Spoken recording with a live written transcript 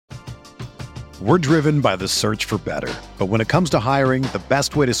We're driven by the search for better. But when it comes to hiring, the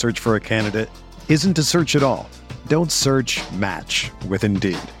best way to search for a candidate isn't to search at all. Don't search, match with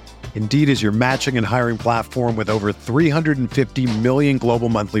Indeed. Indeed is your matching and hiring platform with over 350 million global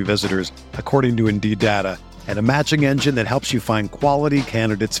monthly visitors, according to Indeed data, and a matching engine that helps you find quality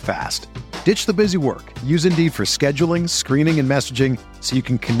candidates fast. Ditch the busy work. Use Indeed for scheduling, screening, and messaging so you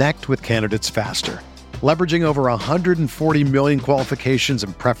can connect with candidates faster. Leveraging over 140 million qualifications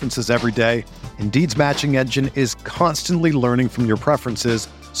and preferences every day, Indeed's matching engine is constantly learning from your preferences,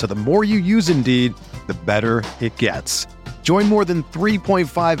 so the more you use Indeed, the better it gets. Join more than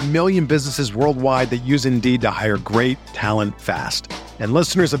 3.5 million businesses worldwide that use Indeed to hire great talent fast. And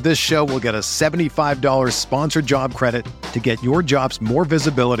listeners of this show will get a $75 sponsored job credit to get your jobs more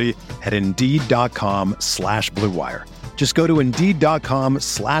visibility at Indeed.com/Blue Wire. Just go to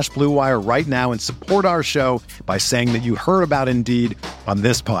Indeed.com/Blue Wire right now and support our show by saying that you heard about Indeed on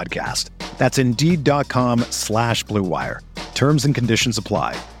this podcast. That's Indeed.com/Blue Wire. Terms and conditions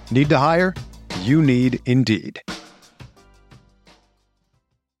apply. Need to hire? You need Indeed.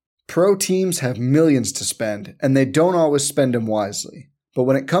 Pro teams have millions to spend, and they don't always spend them wisely. But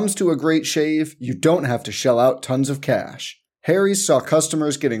when it comes to a great shave, you don't have to shell out tons of cash. Harry's saw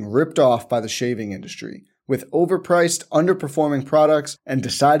customers getting ripped off by the shaving industry with overpriced, underperforming products and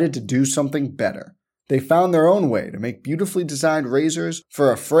decided to do something better. They found their own way to make beautifully designed razors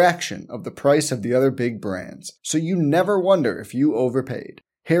for a fraction of the price of the other big brands, so you never wonder if you overpaid.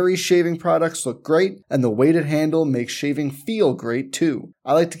 Harry's shaving products look great, and the weighted handle makes shaving feel great too.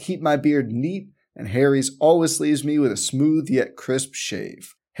 I like to keep my beard neat, and Harry's always leaves me with a smooth yet crisp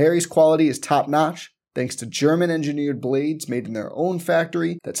shave. Harry's quality is top-notch, thanks to German-engineered blades made in their own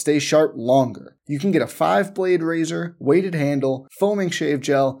factory that stay sharp longer. You can get a 5-blade razor, weighted handle, foaming shave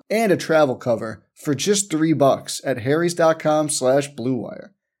gel, and a travel cover for just $3 at harrys.com/Blue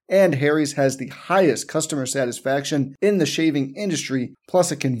Wire. And Harry's has the highest customer satisfaction in the shaving industry,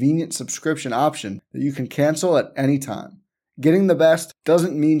 plus a convenient subscription option that you can cancel at any time. Getting the best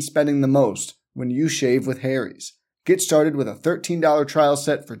doesn't mean spending the most when you shave with Harry's. Get started with a $13 trial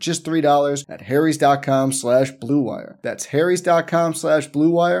set for just $3 at harrys.com/Blue Wire. That's harrys.com/Blue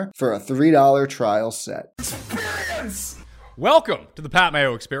Wire for a $3 trial set. Experience! Welcome to the Pat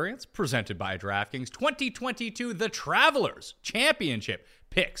Mayo Experience, presented by DraftKings 2022 The Travelers Championship.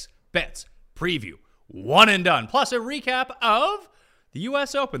 Picks, bets, preview, one and done, plus a recap of the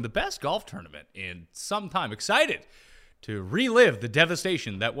U.S. Open, the best golf tournament in some time. Excited to relive the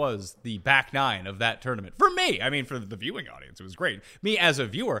devastation that was the back nine of that tournament. For me, I mean, for the viewing audience, it was great. Me as a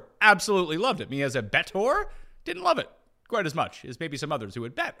viewer, absolutely loved it. Me as a bettor, didn't love it quite as much as maybe some others who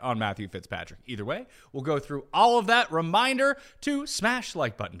would bet on Matthew Fitzpatrick. Either way, we'll go through all of that. Reminder to smash the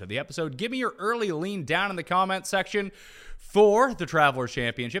like button to the episode. Give me your early lean down in the comment section for the Travelers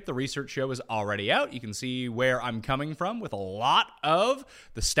Championship. The research show is already out. You can see where I'm coming from with a lot of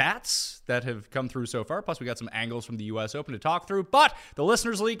the stats that have come through so far. Plus, we got some angles from the U.S. Open to talk through. But the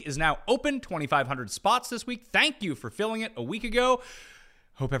Listeners League is now open, 2,500 spots this week. Thank you for filling it a week ago.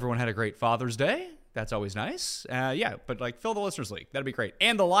 Hope everyone had a great Father's Day. That's always nice. But fill the Listeners League. That'd be great.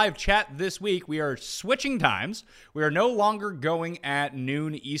 And the live chat this week, we are switching times. We are no longer going at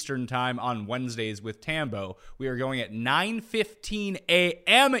noon Eastern time on Wednesdays with Tambo. We are going at 9:15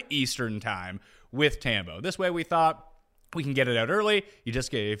 a.m. Eastern time with Tambo. This way we thought we can get it out early.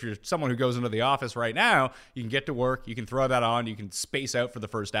 If you're someone who goes into the office right now, you can get to work, you can throw that on, you can space out for the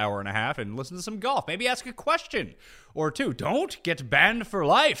first hour and a half and listen to some golf. Maybe ask a question or two. Don't get banned for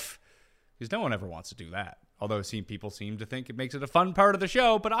life, because no one ever wants to do that. Although people seem to think it makes it a fun part of the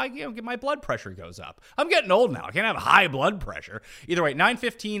show, but my blood pressure goes up. I'm getting old now. I can't have high blood pressure. Either way,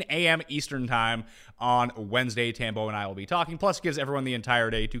 9:15 a.m. Eastern time on Wednesday, Tambo and I will be talking. Plus, it gives everyone the entire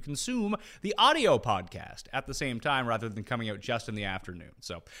day to consume the audio podcast at the same time rather than coming out just in the afternoon.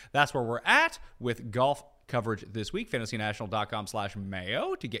 So that's where we're at with golf coverage this week.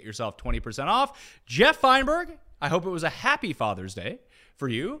 FantasyNational.com/Mayo to get yourself 20% off. Jeff Feinberg, I hope it was a happy Father's Day for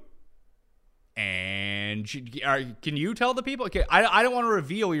you. And can you tell the people? Okay, I don't want to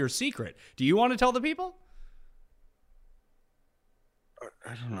reveal your secret. Do you want to tell the people?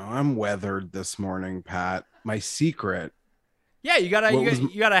 I don't know. I'm weathered this morning, Pat. My secret. Yeah, you got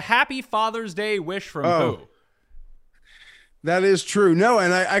a happy Father's Day wish from who? That is true. No,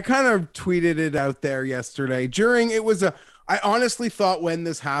 and I kind of tweeted it out there yesterday. I honestly thought when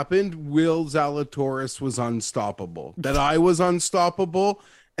this happened, Will Zalatoris was unstoppable. That I was unstoppable.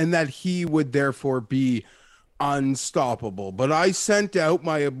 And that he would therefore be unstoppable. But I sent out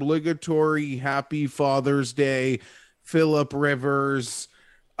my obligatory Happy Father's Day Phillip Rivers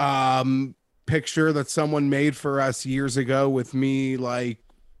picture that someone made for us years ago with me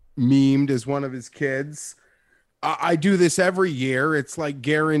memed as one of his kids. I do this every year. It's like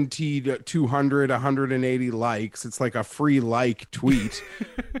guaranteed 200, 180 likes. It's like a free like tweet.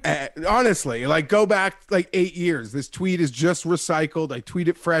 Honestly, like go back like 8 years. This tweet is just recycled. I tweet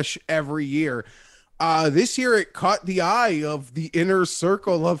it fresh every year. This year it caught the eye of the inner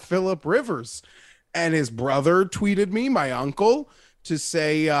circle of Philip Rivers, and his brother tweeted me, my uncle, to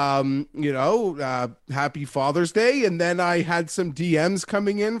say, happy Father's Day. And then I had some DMs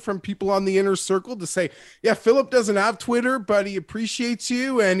coming in from people on the inner circle to say, yeah, Philip doesn't have Twitter, but he appreciates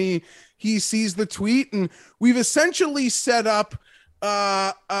you. And he sees the tweet. And we've essentially set up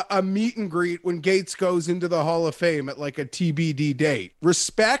a meet and greet when Gates goes into the Hall of Fame at like a TBD date.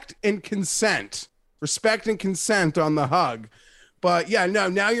 Respect and consent on the hug. But yeah, no,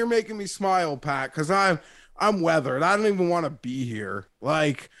 now you're making me smile, Pat, because I'm weathered. I don't even want to be here.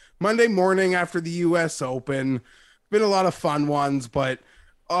 Like Monday morning after the US Open, been a lot of fun ones, but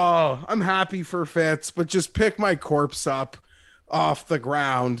I'm happy for Fitz, but just pick my corpse up off the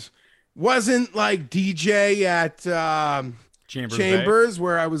ground. Wasn't like DJ at Chambers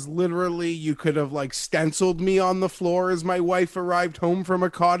where I was literally, you could have like stenciled me on the floor as my wife arrived home from a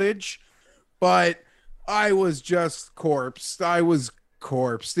cottage, but I was just corpsed.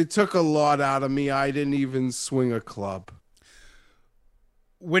 It took a lot out of me. I didn't even swing a club.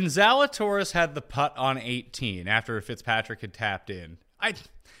 When Zalatoris had the putt on 18 after Fitzpatrick had tapped in,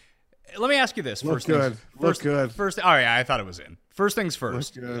 let me ask you this. Look good. Oh yeah, I thought it was in. First things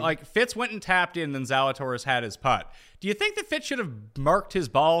first. Like Fitz went and tapped in, then Zalatoris had his putt. Do you think that Fitz should have marked his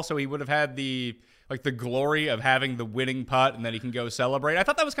ball so he would have had the glory of having the winning putt and then he can go celebrate? I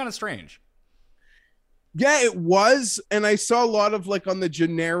thought that was kind of strange. Yeah, it was. And I saw a lot of like on the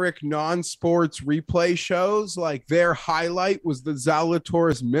generic non-sports replay shows, like their highlight was the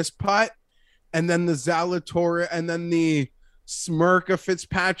Zalatoris miss putt and then the Zalatoris and then the smirk of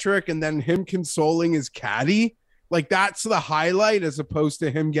Fitzpatrick and then him consoling his caddy. Like that's the highlight as opposed to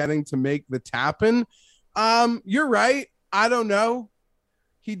him getting to make the tap-in. You're right. I don't know.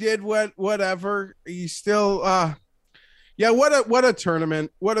 He did whatever. He still yeah, what a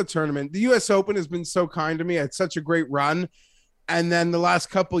tournament. What a tournament. The US Open has been so kind to me. I had such a great run. And then the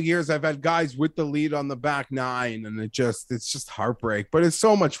last couple of years I've had guys with the lead on the back nine and it's just heartbreak, but it's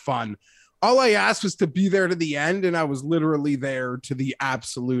so much fun. All I asked was to be there to the end and I was literally there to the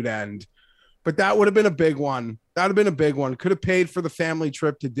absolute end. But that would have been a big one. That would have been a big one. Could have paid for the family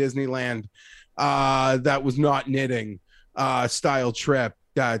trip to Disneyland. That was not knitting style trip.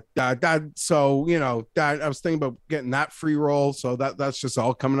 So you know that I was thinking about getting that free roll, so that's just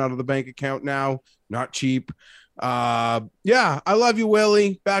all coming out of the bank account now, not cheap. Yeah, I love you,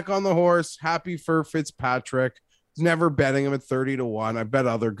 Willie. Back on the horse, happy for Fitzpatrick. Was never betting him at 30-1. I bet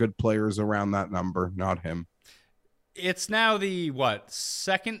other good players around that number, not him. It's now the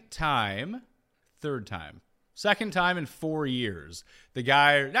second time in 4 years.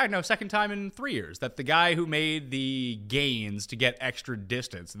 Second time in 3 years that the guy who made the gains to get extra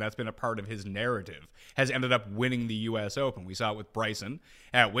distance, and that's been a part of his narrative, has ended up winning the U.S. Open. We saw it with Bryson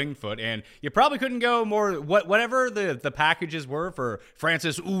at Winged Foot, and you probably couldn't go more, whatever the packages were for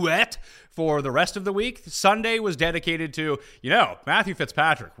Francis Ouellette for the rest of the week. Sunday was dedicated to, Matthew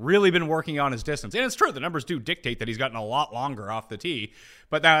Fitzpatrick really been working on his distance. And it's true, the numbers do dictate that he's gotten a lot longer off the tee.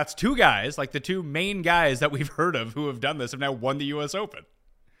 But now that's two guys, like the two main guys that we've heard of who have done this, have now won the U.S. Open.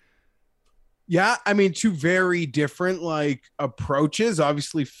 Yeah, I mean, two very different approaches.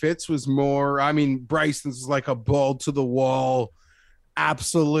 Obviously, Fitz was more, Bryson's was like a ball to the wall,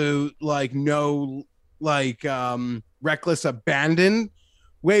 absolute, no reckless abandon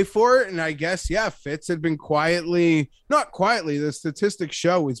way for it. And I guess, yeah, Fitz had been not quietly, the statistics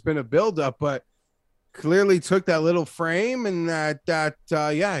show it's been a buildup, but clearly took that little frame and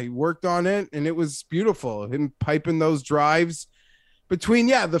he worked on it and it was beautiful. Him piping those drives between,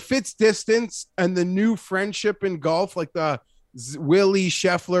 the Fitz distance and the new friendship in golf, like the Willie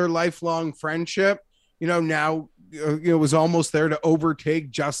Scheffler lifelong friendship, now it was almost there to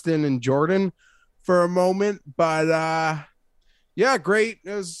overtake Justin and Jordan for a moment. But great.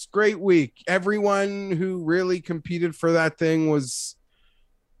 It was a great week. Everyone who really competed for that thing was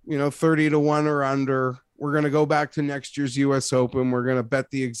 30-1 or under. We're going to go back to next year's US Open. We're going to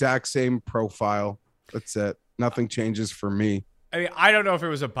bet the exact same profile. That's it. Nothing changes for me. I mean, I don't know if it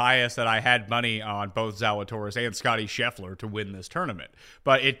was a bias that I had money on both Zalatoris and Scotty Scheffler to win this tournament,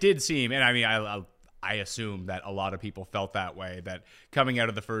 but it did seem, and I assume that a lot of people felt that way, that coming out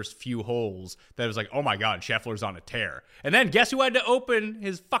of the first few holes, that it was like, oh my God, Scheffler's on a tear. And then guess who had to open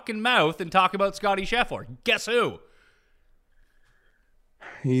his fucking mouth and talk about Scotty Scheffler? Guess who?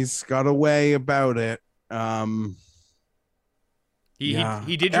 He's got a way about it.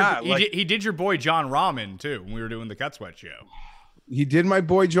 He did your boy John Rahman too when we were doing the Cut Sweat show. He did my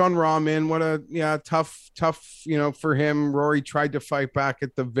boy John Rahman. What a tough, for him. Rory tried to fight back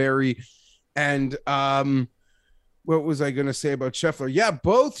at the very end. What was I going to say about Scheffler? Yeah,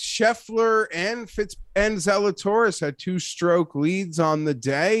 both Scheffler and Zalatoris had 2-stroke leads on the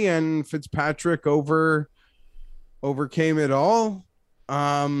day, and Fitzpatrick overcame it all.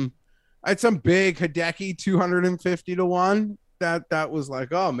 I had some big Hideki 250-1. That was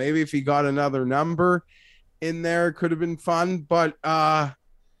like, oh, maybe if he got another number in there, it could have been fun. But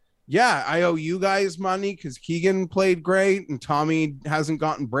yeah, I owe you guys money because Keegan played great and Tommy hasn't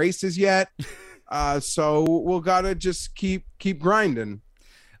gotten braces yet. So we'll gotta just keep grinding.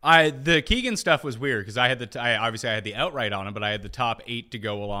 The Keegan stuff was weird because I had the outright on him, but I had the top 8 to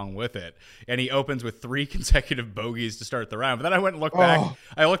go along with it. And he opens with 3 consecutive bogeys to start the round. But then I went and looked back.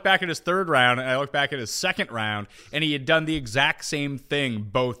 I looked back at his third round and I looked back at his second round, and he had done the exact same thing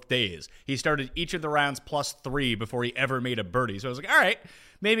both days. He started each of the rounds +3 before he ever made a birdie. So I was like, all right,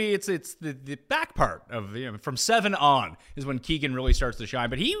 maybe it's the back part of from 7 on is when Keegan really starts to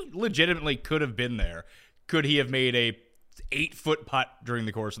shine. But he legitimately could have been there. Could he have made a 8-foot putt during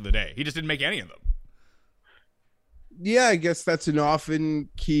the course of the day? He just didn't make any of them. Yeah, I guess that's an often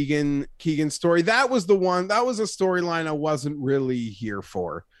Keegan story. That was a storyline I wasn't really here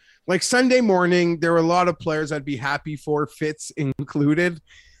for. Like Sunday morning, there were a lot of players I'd be happy for, Fitz included.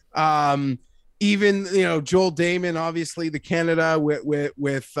 Even Joel Damon, obviously the Canada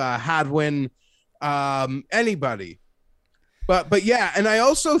with Hadwin, anybody. But yeah, and I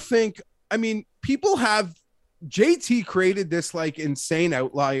also think, people have JT created this like insane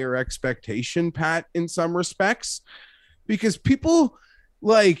outlier expectation, Pat, in some respects, because people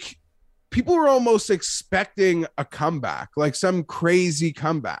were almost expecting a comeback, like some crazy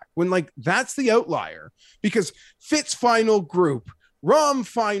comeback, when like that's the outlier, because Fitz final group, Rahm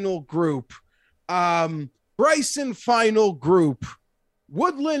final group, Bryson final group,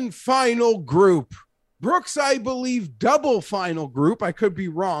 Woodland final group, Brooks, I believe, double final group. I could be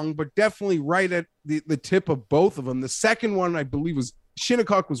wrong, but definitely right at the tip of both of them. The second one, I believe, was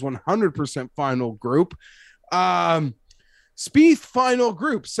Shinnecock was 100% final group. Spieth final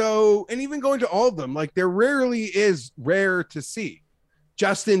group. So, and even going to all of them, like there rarely is rare to see.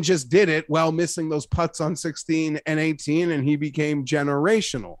 Justin just did it while missing those putts on 16 and 18, and he became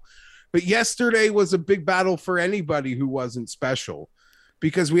generational. But yesterday was a big battle for anybody who wasn't special,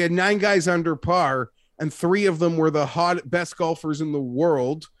 because we had 9 guys under par, and 3 of them were the best golfers in the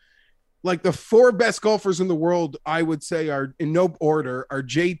world. Like the 4 best golfers in the world, I would say, are in no order, are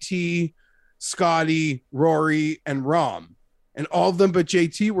JT, Scotty, Rory, and Rahm. And all of them but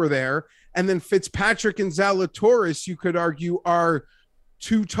JT were there. And then Fitzpatrick and Zalatoris, you could argue, are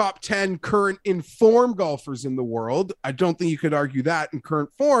 2 top 10 current informed golfers in the world. I don't think you could argue that in current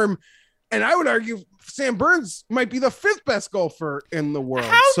form. And I would argue Sam Burns might be the 5th best golfer in the world.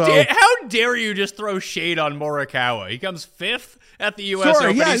 How dare you just throw shade on Morikawa? He comes 5th at the U.S.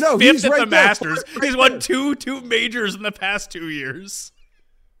 Open. Yeah, he's 5th at the Masters. He's won two majors in the past 2 years.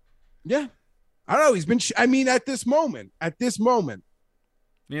 Yeah. I don't know. He's been, at this moment.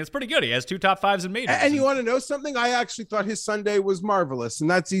 It's pretty good. He has 2 top 5s in majors. And you want to know something? I actually thought his Sunday was marvelous, and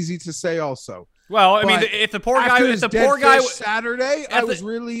that's easy to say also. Well, if the poor guy Saturday, I was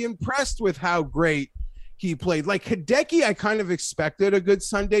really impressed with how great he played. Like Hideki, I kind of expected a good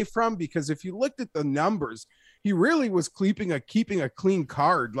Sunday from, because if you looked at the numbers, he really was keeping a clean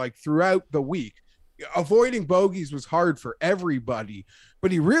card like throughout the week. Avoiding bogeys was hard for everybody,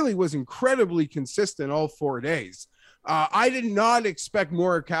 but he really was incredibly consistent all 4 days. I did not expect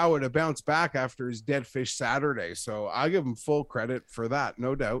Morikawa to bounce back after his dead fish Saturday, so I give him full credit for that,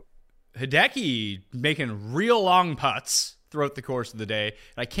 no doubt. Hideki making real long putts throughout the course of the day.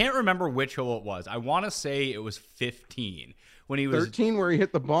 I can't remember which hole it was. I want to say it was 15 when he was 13, where he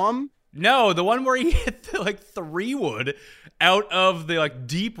hit the bomb. No, the one where he hit the 3-wood out of the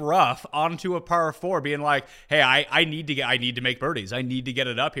deep rough onto a par 4, being like, "Hey, I need to make birdies. I need to get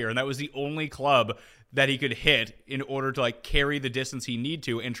it up here," and that was the only club that he could hit in order to carry the distance he need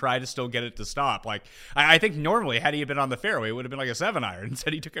to and try to still get it to stop. I think normally had he been on the fairway, it would have been like a 7-iron.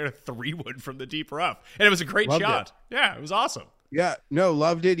 Instead, he took out a 3-wood from the deep rough, and it was a great shot. Yeah, it was awesome. Yeah, no,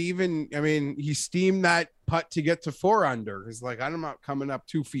 loved it. Even, he steamed that putt to get to 4 under. It's like, I'm not coming up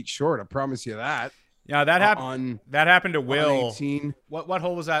 2 feet short. I promise you that. Yeah, that happened. That happened to Will. 18. What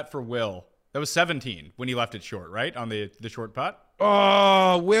hole was that for Will? That was 17 when he left it short, right? On the short putt?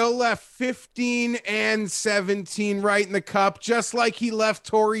 Oh, Will left 15 and 17 right in the cup, just like he left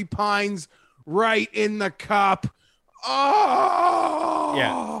Torrey Pines right in the cup. Oh!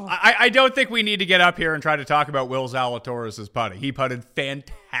 Yeah. I don't think we need to get up here and try to talk about Will Zalatoris' putting. He putted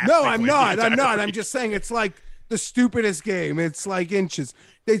fantastic. No, I'm not. I'm just saying it's like the stupidest game. It's like inches.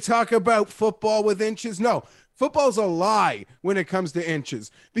 They talk about football with inches. No, football's a lie when it comes to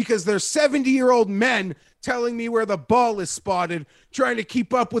inches because there's 70-year-old men telling me where the ball is spotted, trying to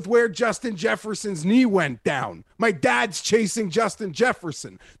keep up with where Justin Jefferson's knee went down. My dad's chasing Justin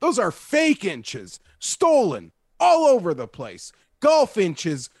Jefferson. Those are fake inches, stolen all over the place. Golf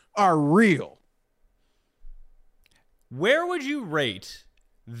inches are real. Where would you rate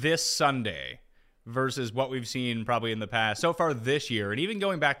this Sunday versus what we've seen probably in the past so far this year and even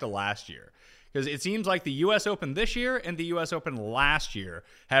going back to last year? Because it seems like the U.S. Open this year and the U.S. Open last year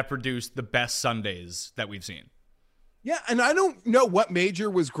have produced the best Sundays that we've seen. Yeah, and I don't know what major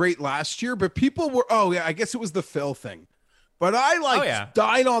was great last year, but people were, I guess it was the Phil thing. But I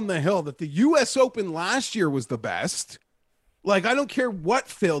died on the hill that the U.S. Open last year was the best. Like, I don't care what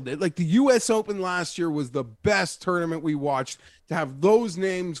Phil did. Like, the U.S. Open last year was the best tournament we watched. To have those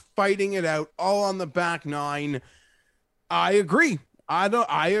names fighting it out all on the back nine. I agree.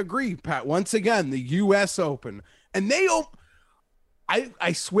 I agree, Pat. Once again, the U.S. Open. And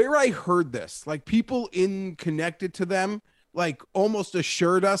I swear I heard this. Like, people connected to them, like, almost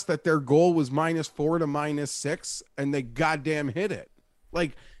assured us that their goal was -4 to -6, and they goddamn hit it.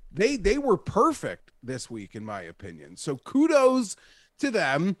 Like, they were perfect this week, in my opinion. So kudos to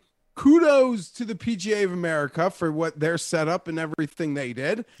them. Kudos to the PGA of America for what their setup and everything they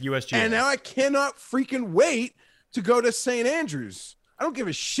did. USGA. And now I cannot freaking wait to go to St. Andrews. I don't give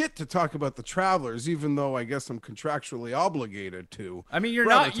a shit to talk about the Travelers, even though I guess I'm contractually obligated to. I mean, you're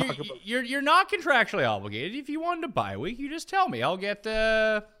not contractually obligated. If you wanted a bye week, you just tell me. I'll get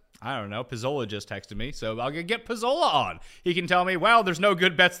I don't know. Pizzola just texted me, so I'll get Pizzola on. He can tell me, well, there's no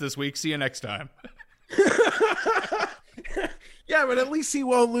good bets this week. See you next time. Yeah, but at least he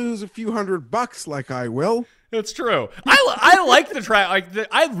won't lose a few $100 like I will. It's true. I like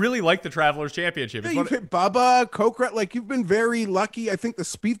I really like the Travelers Championship. Yeah, you've hit Bubba, Kokrat. Like, you've been very lucky. I think the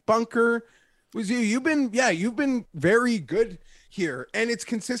Spieth bunker was you. You've been very good here, and it's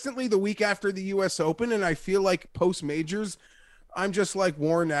consistently the week after the U.S. Open. And I feel like post majors, I'm just like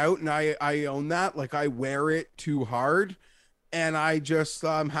worn out, and I own that. Like, I wear it too hard. And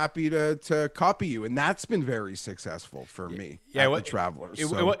I'm happy to copy you. And that's been very successful for me. Yeah, the Travelers.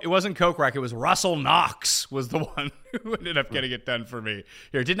 It wasn't Kokrak. It was Russell Knox was the one who ended up getting it done for me.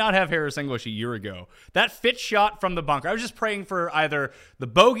 Here, did not have Harris English a year ago. That Fitz shot from the bunker. I was just praying for either the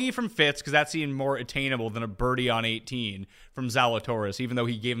bogey from Fitz, because that seemed more attainable than a birdie on 18 from Zalatoris, even though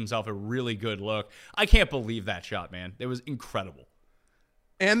he gave himself a really good look. I can't believe that shot, man. It was incredible.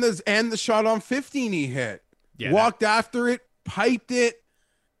 And the shot on 15 he hit. Yeah, walked after it. Piped it,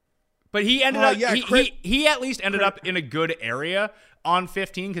 but he ended up. He at least ended up in a good area on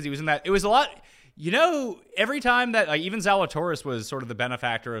 15 because he was in that. It was a lot. Every time that even Zalatoris was sort of the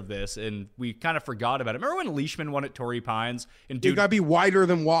benefactor of this, and we kind of forgot about it. Remember when Leishman won at Torrey Pines? And you got to be wider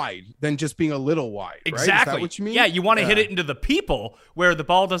than just being a little wide. Exactly. Right? Is that what you mean? Yeah, you want to hit it into the people where the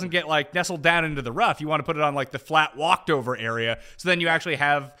ball doesn't get like nestled down into the rough. You want to put it on like the flat walked over area, so then you actually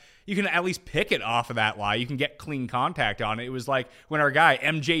have. You can at least pick it off of that lie. You can get clean contact on it. It was like when our guy,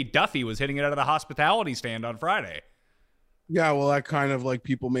 MJ Duffy, was hitting it out of the hospitality stand on Friday. Yeah, well, that kind of like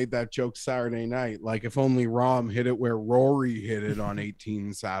people made that joke Saturday night. Like, if only Rahm hit it where Rory hit it on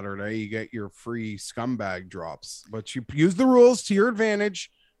 18 Saturday, you get your free scumbag drops. But you use the rules to your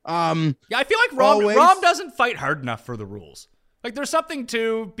advantage. Yeah, I feel like Rahm doesn't fight hard enough for the rules. Like, there's something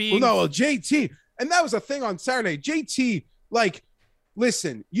to being... Well, JT, and that was a thing on Saturday. JT, like...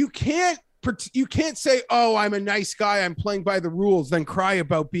 Listen, you can't say, oh, I'm a nice guy, I'm playing by the rules, then cry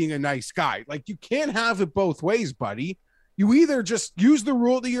about being a nice guy. Like, you can't have it both ways, buddy. You either just use the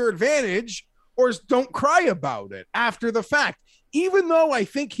rule to your advantage or don't cry about it after the fact. Even though I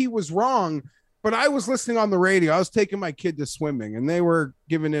think he was wrong, but I was listening on the radio. I was taking my kid to swimming, and they were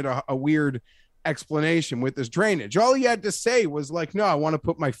giving it a weird explanation with this drainage. All he had to say was like, no, I want to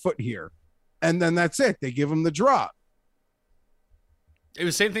put my foot here. And then that's it. They give him the drop. It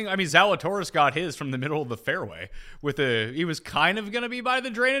was the same thing. I mean, Zalatoris got his from the middle of the fairway he was kind of going to be by the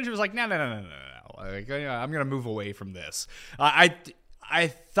drainage. It was like, no. Like, I'm going to move away from this. I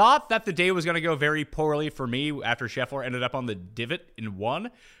thought that the day was going to go very poorly for me after Scheffler ended up on the divot in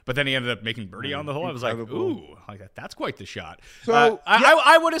one, but then he ended up making birdie on the hole. I was like, ooh, that's quite the shot. So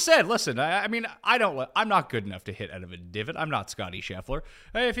I would have said, listen, I'm not good enough to hit out of a divot. I'm not Scotty Scheffler.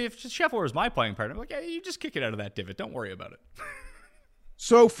 If Scheffler was my playing partner, I'm like, hey, you just kick it out of that divot. Don't worry about it.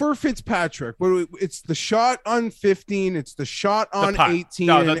 So for Fitzpatrick, it's the shot on 15, it's the shot on 18,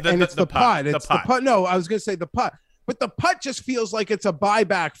 and it's the putt. It's the putt. No, I was going to say the putt. but the putt just feels like it's a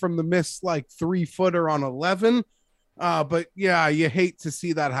buyback from the missed like 3-footer on 11. But yeah, you hate to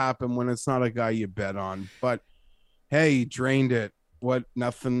see that happen when it's not a guy you bet on. But hey, he drained it. What?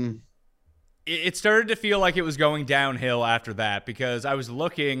 Nothing. It started to feel like it was going downhill after that, because I was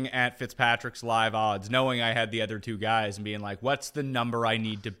looking at Fitzpatrick's live odds, knowing I had the other two guys, and being like, what's the number I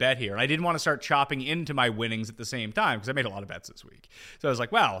need to bet here? And I didn't want to start chopping into my winnings at the same time, because I made a lot of bets this week. So I was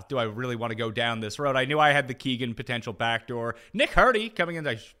like, well, do I really want to go down this road? I knew I had the Keegan potential backdoor. Nick Hardy coming in,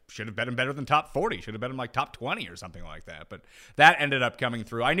 I should have bet him better than top 40. Should have bet him like top 20 or something like that. But that ended up coming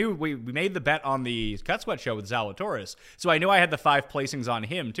through. I knew we made the bet on the Cut Sweat show with Zalatoris, so I knew I had the 5 placings on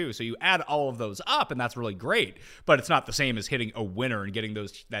him too. So you add all of those up, and that's really great. But it's not the same as hitting a winner and getting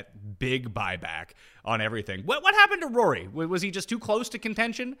that big buyback on everything. What happened to Rory? Was he just too close to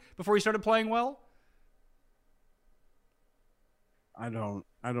contention before he started playing well? I don't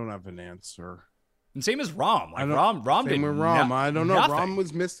have an answer. And same as Rahm. Like Rahm did same with Rahm. I don't know. Nothing. Rahm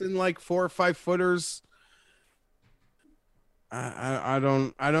was missing like 4 or 5 footers. I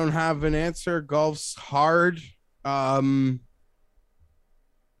don't have an answer. Golf's hard. I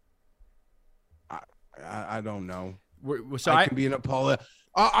don't know. So I can be an apologist.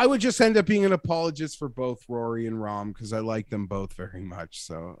 I would just end up being an apologist for both Rory and Rahm because I like them both very much.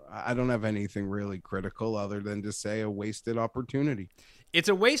 So I don't have anything really critical other than to say a wasted opportunity. It's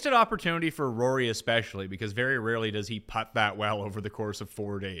a wasted opportunity for Rory especially, because very rarely does he putt that well over the course of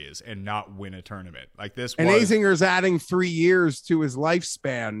 4 days and not win a tournament like this. And Azinger's adding 3 years to his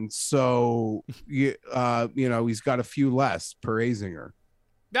lifespan, so you know he's got a few less per Azinger.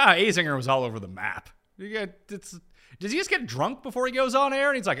 Azinger was all over the map. Does he just get drunk before he goes on air?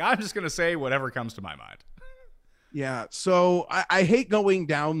 And he's like, I'm just going to say whatever comes to my mind. Yeah, so I hate going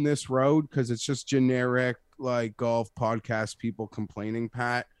down this road because it's just generic, like golf podcast people complaining,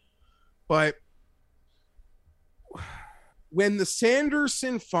 Pat. But when the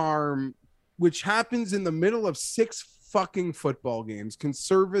Sanderson farm, which happens in the middle of 6 fucking football games, can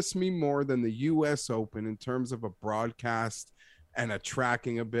service me more than the US Open in terms of a broadcast and a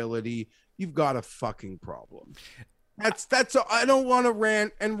tracking ability, you've got a fucking problem. That's I don't want to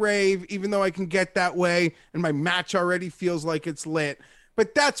rant and rave, even though I can get that way and my match already feels like it's lit.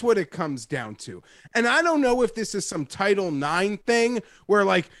 But that's what it comes down to. And I don't know if this is some Title IX thing where,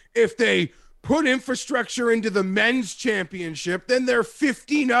 like, if they put infrastructure into the men's championship, then there are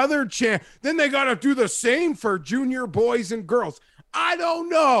 15 other then they got to do the same for junior boys and girls. I don't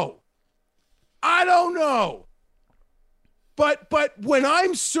know. But when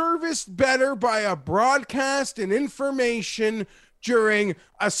I'm serviced better by a broadcast and information during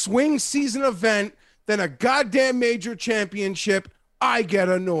a swing season event than a goddamn major championship, I get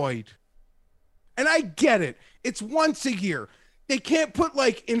annoyed. And I get it. It's once a year. They can't put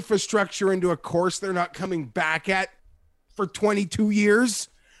like infrastructure into a course they're not coming back at for 22 years.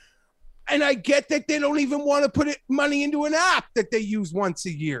 And I get that they don't even want to put money into an app that they use once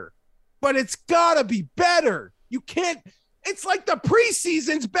a year. But it's got to be better. You can't. It's like the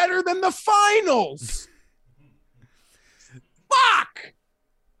preseason's better than the finals. Fuck.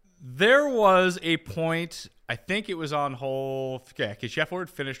 There was a point, I think it was on hole, because Scheffler had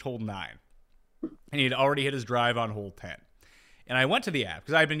finished hole 9, and he had already hit his drive on hole 10. And I went to the app,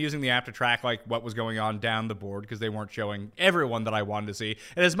 because I had been using the app to track like what was going on down the board, because they weren't showing everyone that I wanted to see.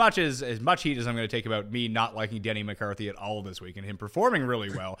 And as much heat as I'm going to take about me not liking Denny McCarthy at all this week and him performing really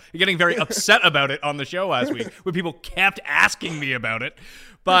well, and getting very upset about it on the show last week when people kept asking me about it.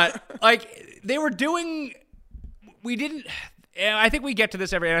 But like they were doing, I think we get to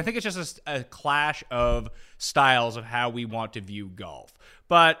this and I think it's just a clash of styles of how we want to view golf.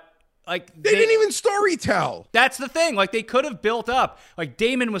 But like they didn't even story tell. That's the thing. Like they could have built up. Like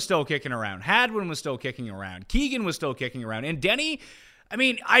Damon was still kicking around. Hadwin was still kicking around. Keegan was still kicking around. And Denny, I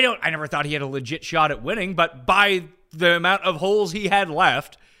mean, I never thought he had a legit shot at winning, but by the amount of holes he had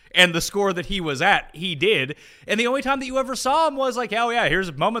left and the score that he was at, he did. And the only time that you ever saw him was like, oh yeah,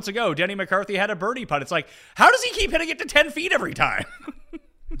 here's moments ago, Denny McCarthy had a birdie putt. It's like, how does he keep hitting it to 10 feet every time?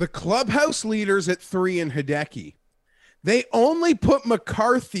 The clubhouse leaders at 3 in Hideki, they only put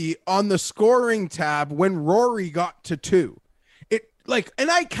McCarthy on the scoring tab when Rory got to 2. And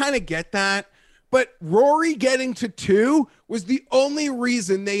I kind of get that, but Rory getting to 2 was the only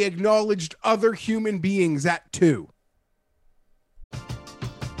reason they acknowledged other human beings at 2.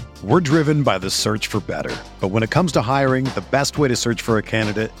 We're driven by the search for better. But when it comes to hiring, the best way to search for a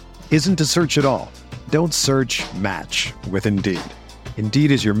candidate isn't to search at all. Don't search, match with Indeed.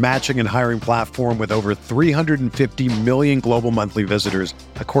 Indeed is your matching and hiring platform with over 350 million global monthly visitors,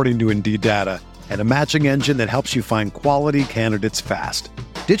 according to Indeed data, and a matching engine that helps you find quality candidates fast.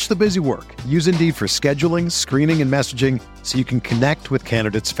 Ditch the busy work. Use Indeed for scheduling, screening, and messaging so you can connect with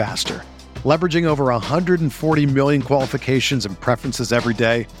candidates faster. Leveraging over 140 million qualifications and preferences every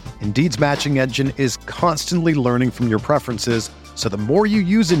day, Indeed's matching engine is constantly learning from your preferences, so the more you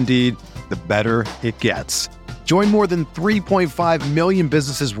use Indeed, the better it gets. Join more than 3.5 million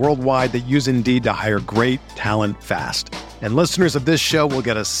businesses worldwide that use Indeed to hire great talent fast. And listeners of this show will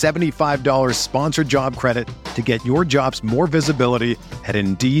get a $75 sponsored job credit to get your jobs more visibility at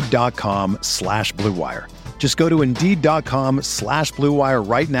Indeed.com/Blue Wire. Just go to Indeed.com/Blue Wire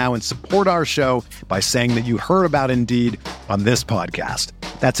right now and support our show by saying that you heard about Indeed on this podcast.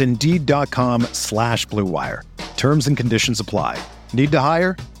 That's Indeed.com/Blue Wire. Terms and conditions apply. Need to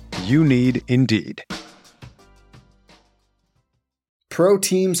hire? You need Indeed. Pro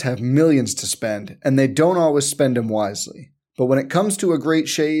teams have millions to spend, and they don't always spend them wisely. But when it comes to a great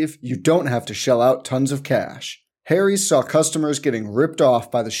shave, you don't have to shell out tons of cash. Harry's saw customers getting ripped off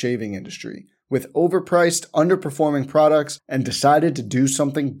by the shaving industry with overpriced, underperforming products and decided to do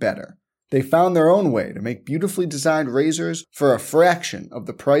something better. They found their own way to make beautifully designed razors for a fraction of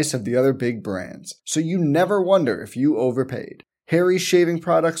the price of the other big brands, so you never wonder if you overpaid. Harry's shaving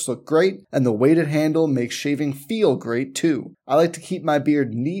products look great, and the weighted handle makes shaving feel great too. I like to keep my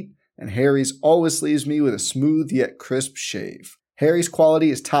beard neat, and Harry's always leaves me with a smooth yet crisp shave. Harry's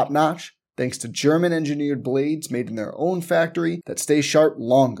quality is top-notch, thanks to German-engineered blades made in their own factory that stay sharp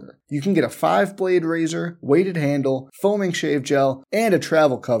longer. You can get a 5-blade razor, weighted handle, foaming shave gel, and a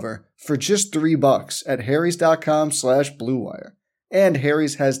travel cover for just $3 at harrys.com/Blue Wire. And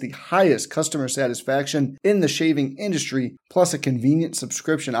Harry's has the highest customer satisfaction in the shaving industry, plus a convenient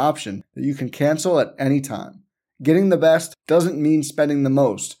subscription option that you can cancel at any time. Getting the best doesn't mean spending the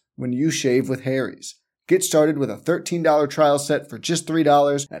most when you shave with Harry's. Get started with a $13 trial set for just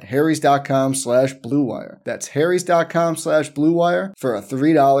 $3 at harrys.com/Blue Wire. That's harrys.com/Blue Wire for a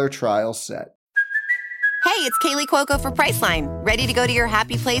 $3 trial set. Hey, it's Kaylee Cuoco for Priceline. Ready to go to your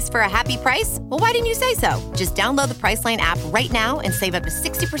happy place for a happy price? Well, why didn't you say so? Just download the Priceline app right now and save up to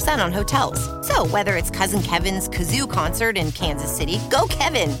 60% on hotels. So whether it's Cousin Kevin's Kazoo Concert in Kansas City, go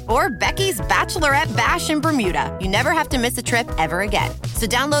Kevin, or Becky's Bachelorette Bash in Bermuda, you never have to miss a trip ever again. So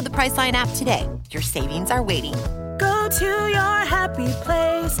download the Priceline app today. Your savings are waiting. Go to your happy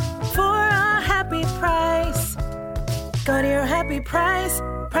place for a happy price. Go to your happy price,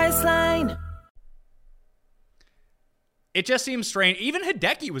 Priceline. It just seems strange. Even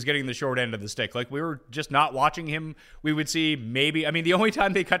Hideki was getting the short end of the stick. Like, we were just not watching him. We would see maybe, I mean, the only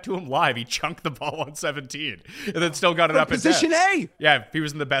time they cut to him live, he chunked the ball on 17 and then still got it up position A. Yeah, he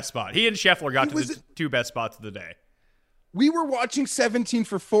was in the best spot. He and Scheffler got to the two best spots of the day. We were watching 17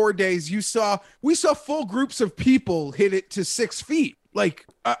 for 4 days. We saw full groups of people hit it to 6 feet, like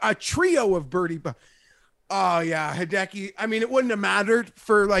a trio of birdie. Oh, yeah, Hideki. I mean, it wouldn't have mattered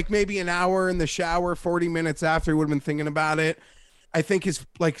for like maybe an hour in the shower, 40 minutes after he would have been thinking about it. I think his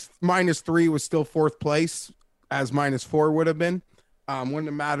like -3 was still 4th place, as -4 would have been. Wouldn't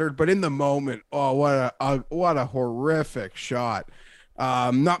have mattered. But in the moment, oh, what a horrific shot.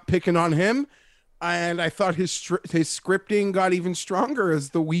 Not picking on him. And I thought his scripting got even stronger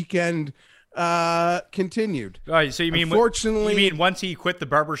as the weekend continued. Oh, so you mean, unfortunately, once he quit the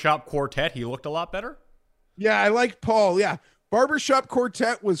barbershop quartet, he looked a lot better? Yeah, I like Paul. Yeah. Barbershop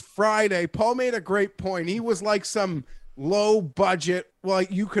Quartet was Friday. Paul made a great point. He was like some low budget. Well,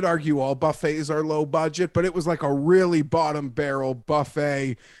 you could argue all buffets are low budget, but it was like a really bottom barrel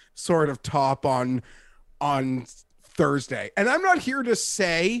buffet sort of top on Thursday. And I'm not here to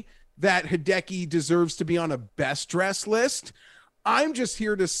say that Hideki deserves to be on a best dress list. I'm just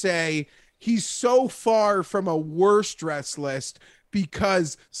here to say he's so far from a worst dress list,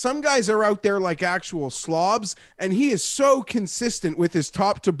 because some guys are out there like actual slobs, and he is so consistent with his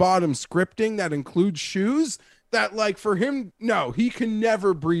top to bottom scripting that includes shoes that, like, for him, no, he can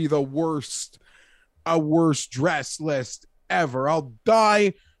never breathe a worst dress list ever. I'll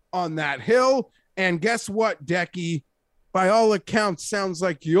die on that hill. And guess what, Decky? By all accounts, sounds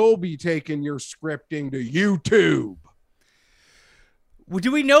like you'll be taking your scripting to YouTube. Well,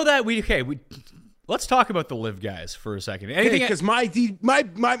 do we know that? Let's talk about the live guys for a second. Because my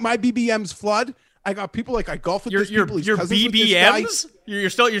BBM's flood. I got people like I golf with your BBMs. You're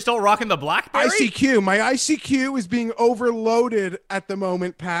still rocking the BlackBerry. ICQ. My ICQ is being overloaded at the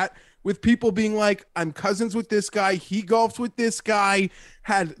moment, Pat, with people being like, I'm cousins with this guy. He golfs with this guy.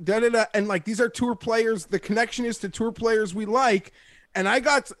 Had da-da-da. And like, these are tour players. The connection is to tour players we like. And I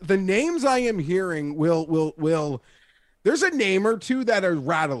got the names I am hearing will. There's a name or two that are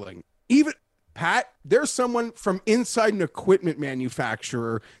rattling. Even Pat, there's someone from inside an equipment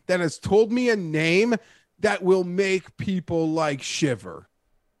manufacturer that has told me a name that will make people like shiver.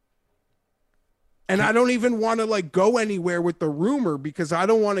 And I don't even want to like go anywhere with the rumor because I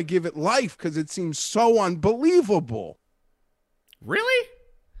don't want to give it life because it seems so unbelievable. Really?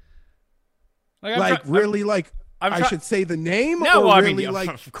 I should say the name? No, or I really, mean, like,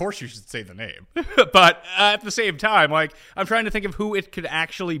 of course you should say the name. But at the same time, like, I'm trying to think of who it could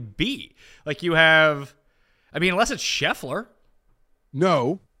actually be. Like, you have, I mean, unless it's Scheffler.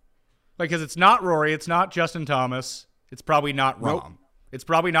 No. Like, because it's not Rory, it's not Justin Thomas, it's probably not Rahm. Nope. It's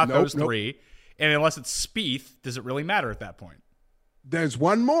probably not those three. And unless it's Spieth, does it really matter at that point? There's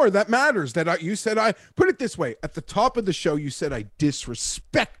one more that matters you said I put it this way. At the top of the show, you said I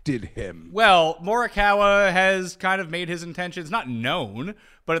disrespected him. Well, Morikawa has kind of made his intentions not known,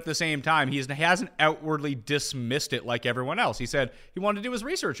 but at the same time, he hasn't outwardly dismissed it like everyone else. He said he wanted to do his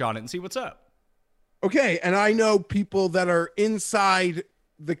research on it and see what's up. Okay, and I know people that are inside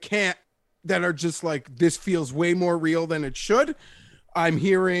the camp that are just like, this feels way more real than it should. I'm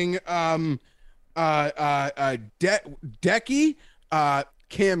hearing Decky,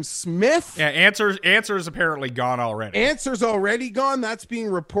 Cam Smith. Yeah, Answer's apparently gone already. Answer's already gone. That's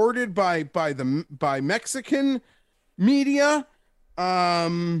being reported by Mexican media.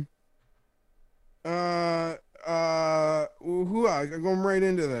 I'm going right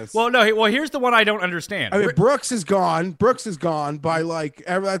into this. Well, no. Well, here's the one I don't understand. I mean, Brooks is gone. Brooks is gone by like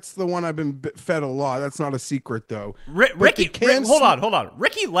that's the one I've been fed a lot. That's not a secret though. Ricky, hold on.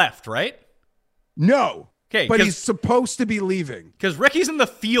 Ricky left, right? No. Okay, but he's supposed to be leaving because Ricky's in the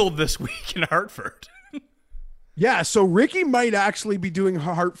field this week in Hartford. Yeah, so Ricky might actually be doing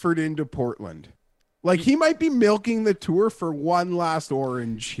Hartford into Portland. Like, he might be milking the tour for one last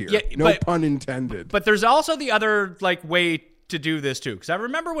orange here. Yeah, pun intended. But there's also the other like way to do this too, because I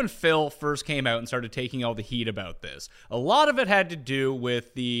remember when Phil first came out and started taking all the heat about this. A lot of it had to do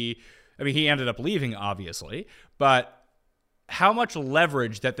with he ended up leaving, obviously, but how much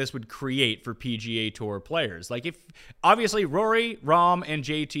leverage that this would create for PGA Tour players. Like, if obviously Rory, Rahm, and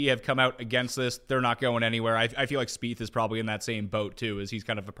JT have come out against this, they're not going anywhere. I feel like Spieth is probably in that same boat too, as he's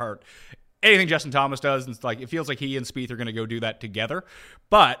kind of a part. Anything Justin Thomas does, it's like it feels like he and Spieth are going to go do that together.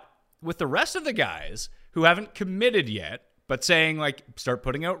 But with the rest of the guys who haven't committed yet, but saying like start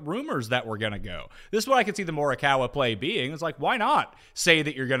putting out rumors that we're going to go. This is what I could see the Morikawa play being. It's like, why not say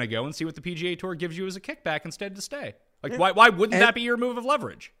that you're going to go and see what the PGA Tour gives you as a kickback instead to stay? Like, why wouldn't that be your move of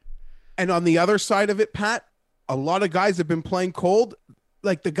leverage? And on the other side of it, Pat, a lot of guys have been playing cold.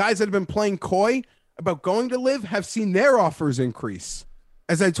 Like, the guys that have been playing coy about going to live have seen their offers increase.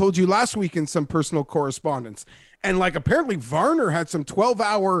 As I told you last week in some personal correspondence. And, like, apparently Varner had some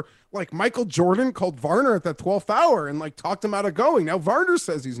 12-hour, like, Michael Jordan called Varner at that 12th hour and, like, talked him out of going. Now Varner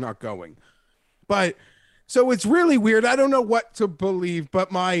says he's not going. But, so it's really weird. I don't know what to believe,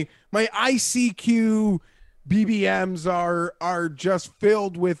 but my ICQ BBMs are just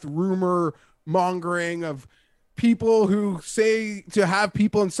filled with rumor mongering of people who say to have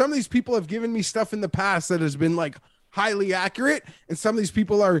people, and some of these people have given me stuff in the past that has been like highly accurate, and some of these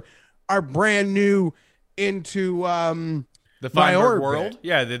people are brand new into the Feinberg world.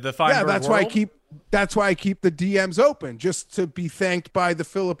 Yeah, the Feinberg that's world. That's why I keep the DMs open, just to be thanked by the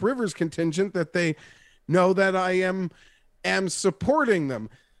Phillip Rivers contingent that they know that I am supporting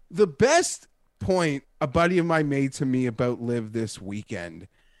them. The best point a buddy of mine made to me about Live this weekend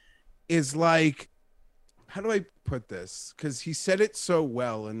is like, how do I put this? Because he said it so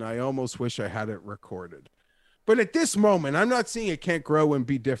well, and I almost wish I had it recorded. But at this moment, I'm not saying it can't grow and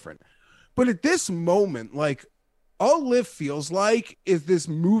be different. But at this moment, like, all Live feels like is this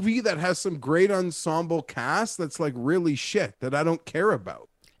movie that has some great ensemble cast that's like really shit that I don't care about.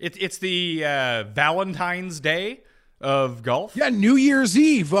 It's the Valentine's Day of golf. Yeah, New Year's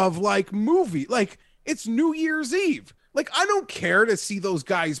Eve of like movie. Like, it's New Year's Eve. Like, I don't care to see those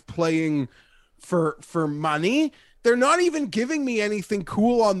guys playing for money. They're not even giving me anything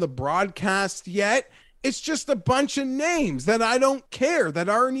cool on the broadcast yet. It's just a bunch of names that I don't care, that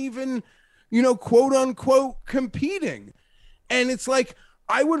aren't even, quote unquote competing. And it's like,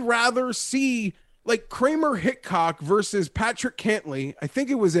 I would rather see like Kramer Hickok versus Patrick Cantlay. I think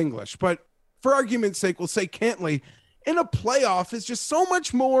it was English, but for argument's sake, we'll say Cantlay in a playoff is just so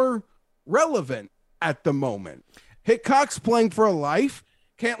much more relevant at the moment. Hickok's playing for a life.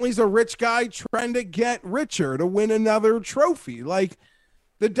 Cantlay's a rich guy trying to get richer to win another trophy. Like,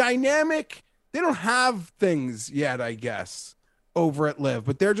 the dynamic, they don't have things yet, I guess, over at Live,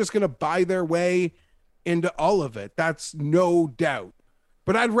 but they're just going to buy their way into all of it. That's no doubt.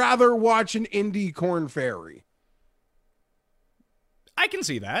 But I'd rather watch an Indy Corn Ferry. I can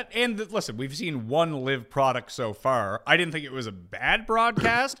see that. And listen, we've seen one Live product so far. I didn't think it was a bad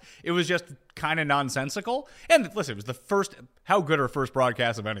broadcast. It was just kind of nonsensical. And listen, it was the first, how good are first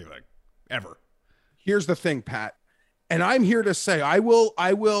broadcasts of anything ever? here's the thing, Pat. And I'm here to say, I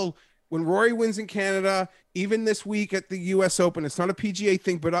will, when Rory wins in Canada, even this week at the US Open, it's not a PGA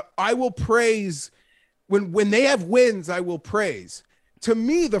thing, but I will praise when they have wins, I will praise. To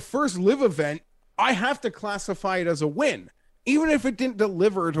me, the first live event, I have to classify it as a win, even if it didn't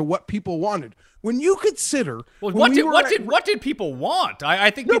deliver to what people wanted. When you consider, what did people want?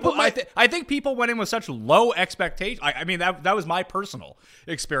 I think people went in with such low expectations. I mean, that was my personal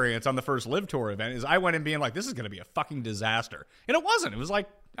experience on the first Live Tour event. Is I went in being like, this is going to be a fucking disaster, and it wasn't. It was like,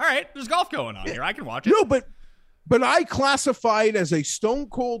 all right, there's golf going on here. I can watch it. No, but I classify it as a stone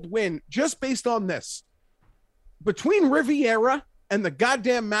cold win just based on this. Between Riviera and the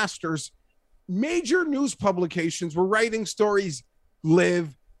goddamn Masters, major news publications were writing stories.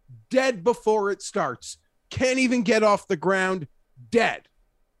 Live dead before it starts, can't even get off the ground, dead.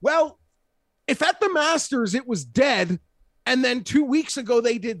 Well, if at the Masters it was dead, and then 2 weeks ago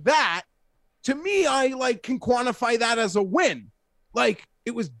they did that, to me, I can quantify that as a win. Like,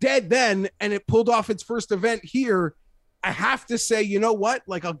 it was dead then, and it pulled off its first event here. I have to say, you know what?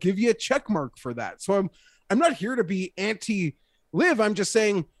 Like, I'll give you a check mark for that. So I'm not here to be anti-Live. I'm just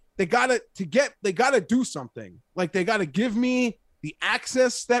saying they gotta do something. Like, they gotta give me the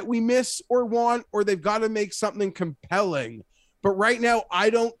access that we miss or want, or they've got to make something compelling. But right now, I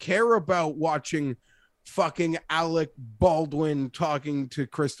don't care about watching fucking Alec Baldwin talking to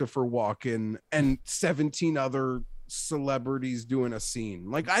Christopher Walken and 17 other celebrities doing a scene.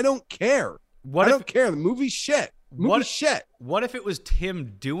 Like, I don't care. I don't care. The movie's shit. Shit. What if it was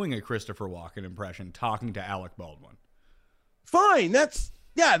Tim doing a Christopher Walken impression talking to Alec Baldwin? Fine.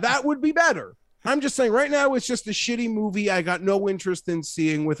 That would be better. I'm just saying right now it's just a shitty movie I got no interest in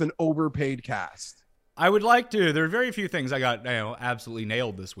seeing with an overpaid cast. I would like to. There are very few things I got absolutely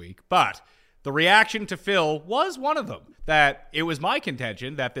nailed this week, but the reaction to Phil was one of them. That it was my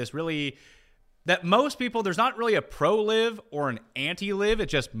contention that that most people, there's not really a pro-Live or an anti-Live.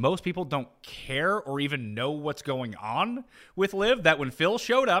 It's just most people don't care or even know what's going on with Live. That when Phil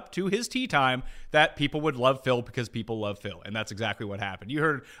showed up to his tee time, that people would love Phil because people love Phil. And that's exactly what happened. You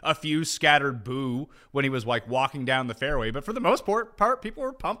heard a few scattered boo when he was walking down the fairway. But for the most part, people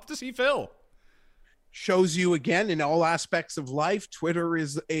were pumped to see Phil. Shows you again in all aspects of life, Twitter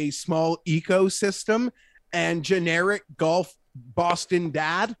is a small ecosystem, and generic golf Boston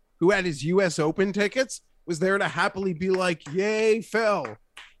dad who had his US Open tickets was there to happily be like, yay, Phil.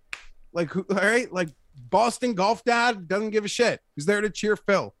 All right, like Boston golf dad doesn't give a shit. He's there to cheer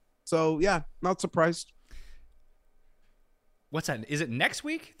Phil. So yeah, not surprised. What's that? Is it next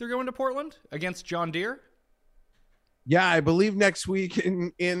week they're going to Portland against John Deere? Yeah, I believe next week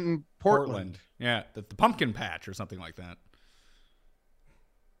in Portland. Yeah, the Pumpkin Patch or something like that.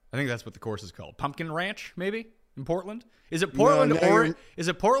 I think that's what the course is called. Pumpkin Ranch, maybe, in Portland? Is it Portland, is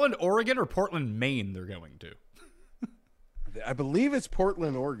it Portland, Oregon, or Portland, Maine they're going to? I believe it's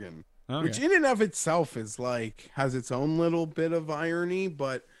Portland, Oregon, okay. Which in and of itself is has its own little bit of irony,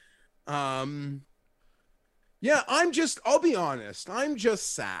 but yeah, I'll be honest, I'm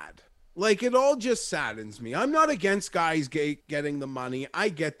just sad. Like, it all just saddens me. I'm not against guys getting the money. I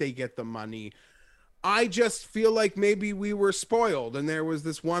get they get the money. I just feel like maybe we were spoiled and there was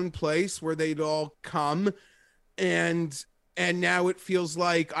this one place where they'd all come and now it feels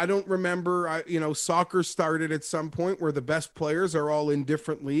like, I don't remember, soccer started at some point where the best players are all in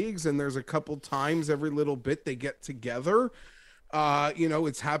different leagues and there's a couple times every little bit they get together.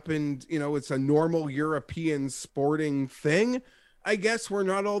 It's happened, it's a normal European sporting thing. I guess we're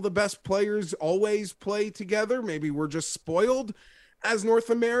not all the best players always play together. Maybe we're just spoiled as North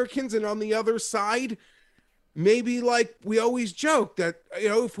Americans. And on the other side, maybe we always joke that,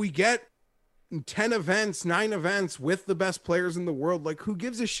 if we get 10 events, 9 events with the best players in the world, who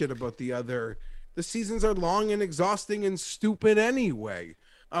gives a shit about the other? The seasons are long and exhausting and stupid anyway.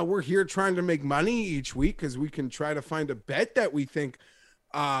 We're here trying to make money each week because we can try to find a bet that we think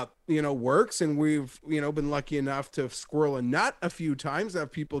works, and we've been lucky enough to squirrel a nut a few times,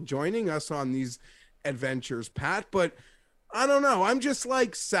 have people joining us on these adventures, Pat. But I don't know, I'm just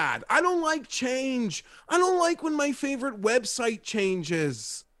sad. I don't like change. I don't like when my favorite website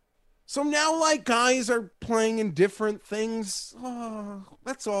changes. So now guys are playing in different things.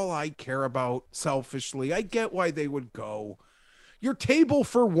 That's all I care about selfishly. I get why they would go. Your table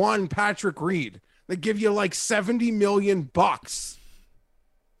for one, Patrick Reed, they give you $70 million.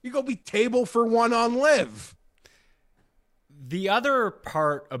 You go be table for one on Live. The other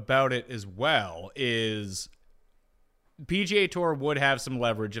part about it as well is PGA Tour would have some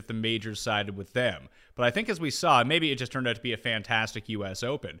leverage if the majors sided with them. But I think as we saw, maybe it just turned out to be a fantastic U.S.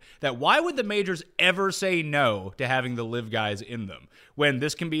 Open, that why would the majors ever say no to having the live guys in them when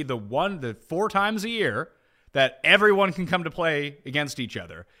this can be the 4 times a year that everyone can come to play against each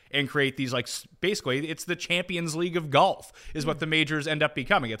other and create these, like, basically it's the Champions League of golf is what the majors end up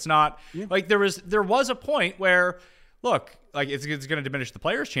becoming. It's not like there was a point where, look, like it's going to diminish the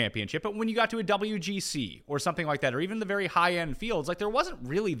Players' Championship, but when you got to a WGC or something like that, or even the very high-end fields, like there wasn't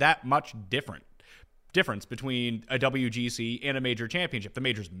really that much difference between a WGC and a major championship. The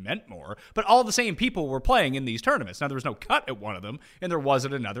majors meant more, but all the same people were playing in these tournaments. Now, there was no cut at one of them, and there was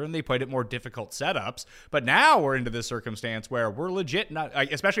at another, and they played at more difficult setups. But now we're into this circumstance where we're legit, not,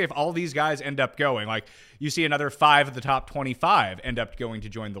 especially if all these guys end up going, like you see another 5 of the top 25 end up going to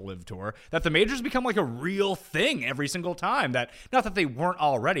join the Live Tour, that the majors become like a real thing every single time. That, not that they weren't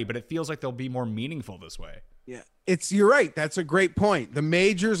already, but it feels like they'll be more meaningful this way. Yeah, you're right. That's a great point. The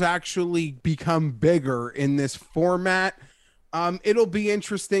majors actually become bigger in this format. It'll be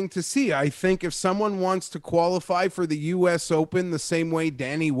interesting to see. I think if someone wants to qualify for the U.S. Open the same way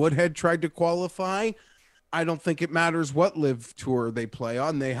Danny Woodhead tried to qualify, I don't think it matters what Live Tour they play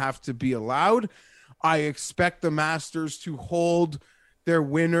on. They have to be allowed. I expect the Masters to hold their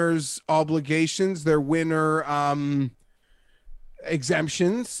winners' obligations, their winner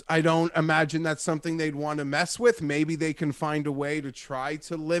exemptions. I don't imagine that's something they'd want to mess with. Maybe they can find a way to try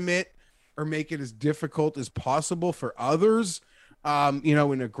to limit or make it as difficult as possible for others, in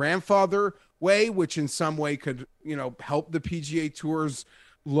a grandfather way, which in some way could, help the PGA Tour's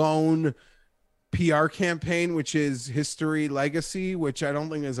lone PR campaign, which is History Legacy, which I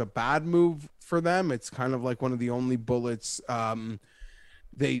don't think is a bad move for them. It's kind of like one of the only bullets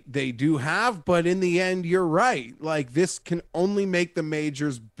they do have, but in the end, you're right. Like, this can only make the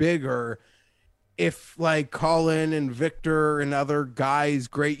majors bigger if, like, Colin and Victor and other guys,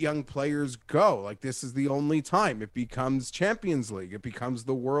 great young players, go. Like, this is the only time it becomes Champions League. It becomes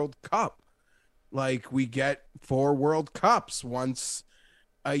the World Cup. Like, we get 4 World Cups once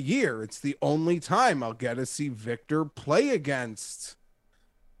a year. It's the only time I'll get to see Victor play against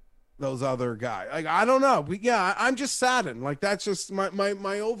those other guys. Like, I don't know. But yeah, I'm just saddened. Like, that's just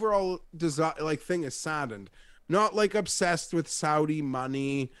my overall desire, like, thing is saddened. Not like obsessed with Saudi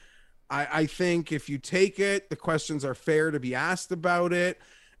money. I think if you take it, the questions are fair to be asked about it.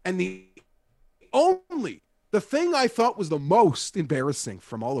 And the thing I thought was the most embarrassing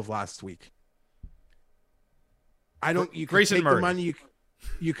from all of last week. You can take the money.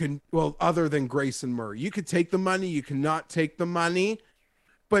 You can, well, other than Grayson Murray, you could take the money. You cannot take the money.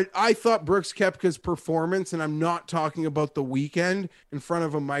 But I thought Brooks Koepka's performance, and I'm not talking about the weekend, in front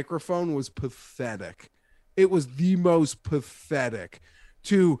of a microphone was pathetic. It was the most pathetic.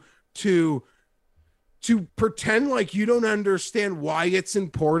 To pretend like you don't understand why it's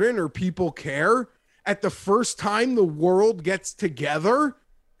important or people care at the first time the world gets together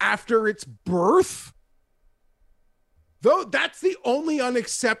after its birth. Though that's the only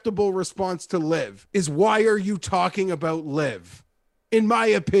unacceptable response to Live is, why are you talking about Live? In my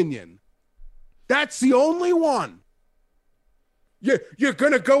opinion, that's the only one. You're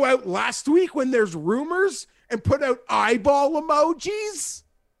going to go out last week when there's rumors and put out eyeball emojis?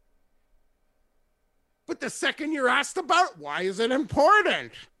 But the second you're asked about it, why is it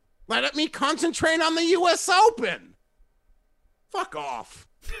important? Let me concentrate on the U.S. Open. Fuck off.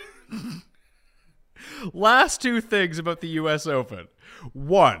 Last 2 things about the U.S. Open.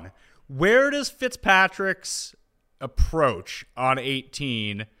 1, where does Fitzpatrick's approach on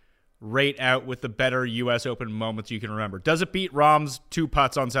 18 rate out with the better U.S. Open moments you can remember? Does it beat Rahm's 2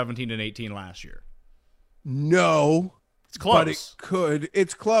 putts on 17 and 18 last year? No. It's close. But it could.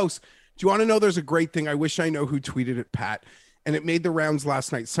 It's close. Do you want to know, there's a great thing. I wish I know who tweeted it, Pat. And it made the rounds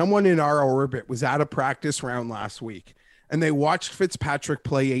last night. Someone in our orbit was at a practice round last week, and they watched Fitzpatrick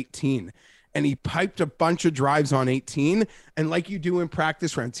play 18. And he piped a bunch of drives on 18. And like you do in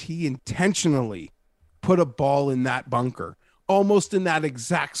practice rounds, he intentionally put a ball in that bunker, almost in that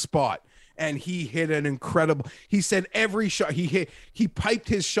exact spot. And he hit an incredible, he said every shot he hit, he piped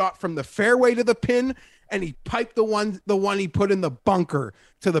his shot from the fairway to the pin, and he piped the one he put in the bunker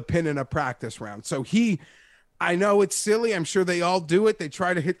to the pin in a practice round. So I know it's silly. I'm sure they all do it. They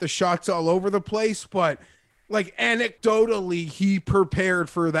try to hit the shots all over the place, but like, anecdotally, he prepared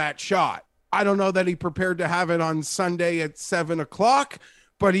for that shot. I don't know that he prepared to have it on Sunday at 7:00,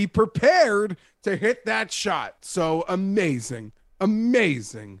 but he prepared to hit that shot. So amazing.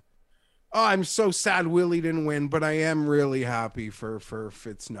 Amazing. Oh, I'm so sad Willie didn't win, but I am really happy for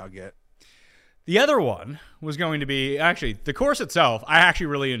Fitznugget. The other one was going to be, actually, the course itself, I actually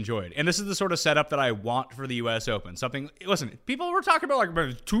really enjoyed. And this is the sort of setup that I want for the U.S. Open. Listen, people were talking about, like,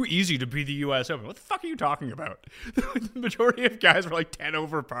 it's too easy to be the U.S. Open. What the fuck are you talking about? The majority of guys were like 10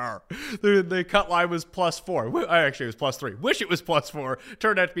 over par. The cut line was +4. Actually, it was +3. Wish it was +4.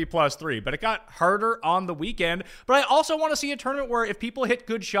 Turned out to be +3. But it got harder on the weekend. But I also want to see a tournament where if people hit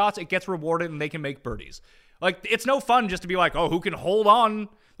good shots, it gets rewarded and they can make birdies. Like, it's no fun just to be like, oh, who can hold on?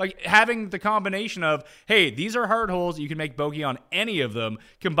 Like, having the combination of, hey, these are hard holes, you can make bogey on any of them,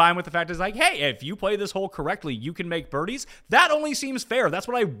 combined with the fact is like, hey, if you play this hole correctly, you can make birdies. That only seems fair. That's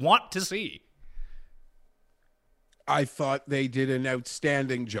what I want to see. I thought they did an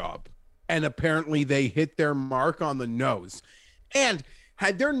outstanding job. And apparently they hit their mark on the nose. And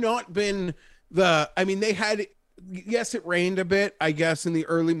had there not been yes, it rained a bit, I guess, in the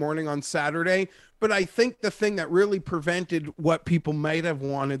early morning on Saturday. But I think the thing that really prevented what people might have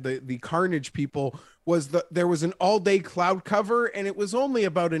wanted, the Carnage people, was there was an all-day cloud cover, and it was only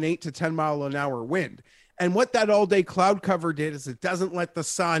about an 8 to 10 mile an hour wind. And what that all-day cloud cover did is it doesn't let the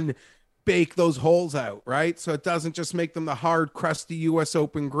sun bake those holes out, right? So it doesn't just make them the hard, crusty U.S.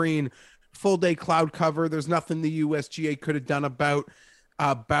 Open green. Full-day cloud cover. There's nothing the USGA could have done about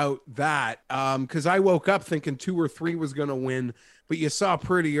that. Because I woke up thinking 2 or 3 was going to win. But you saw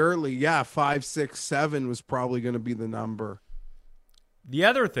pretty early, 5, 6, 7 was probably going to be the number. The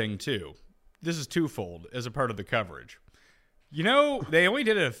other thing, too, this is twofold as a part of the coverage. You know, they only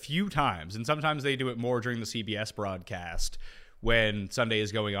did it a few times, and sometimes they do it more during the CBS broadcast when Sunday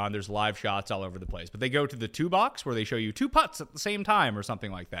is going on. There's live shots all over the place. But they go to the 2 box where they show you 2 putts at the same time or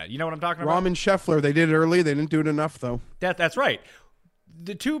something like that. You know what I'm talking about? Rahm and Scheffler, they did it early. They didn't do it enough, though. That's right.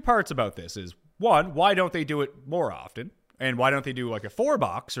 The 2 parts about this is, one, why don't they do it more often? And why don't they do like a 4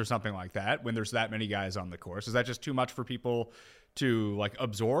 box or something like that when there's that many guys on the course? Is that just too much for people to like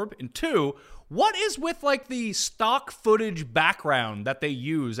absorb? And 2, what is with like the stock footage background that they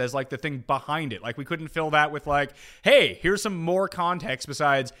use as like the thing behind it? Like we couldn't fill that with like, hey, here's some more context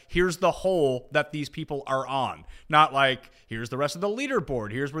besides here's the hole that these people are on. Not like here's the rest of the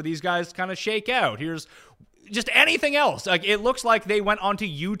leaderboard. Here's where these guys kind of shake out. Here's just anything else. Like it looks like they went onto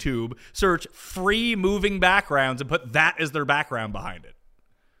YouTube, search free moving backgrounds, and put that as their background behind it.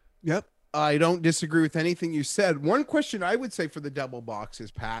 Yep. I don't disagree with anything you said. One question I would say for the double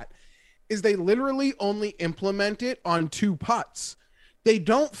boxes, Pat, is they literally only implement it on 2 putts. They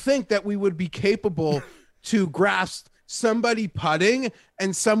don't think that we would be capable to grasp somebody putting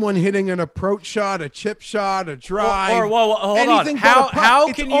and someone hitting an approach shot, a chip shot, a drive. Hold on.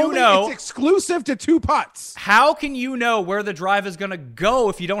 How can you know? It's exclusive to 2 putts. How can you know where the drive is going to go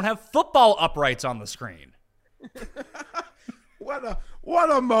if you don't have football uprights on the screen? What a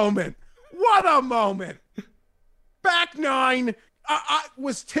moment. What a moment. Back 9.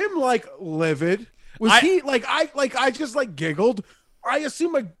 Was Tim like livid? Was he like, I just like giggled. I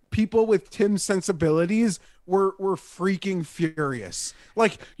assume like people with Tim's sensibilities were freaking furious.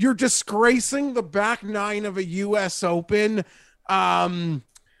 Like you're disgracing the back 9 of a US Open. Like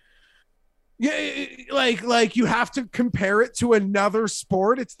you have to compare it to another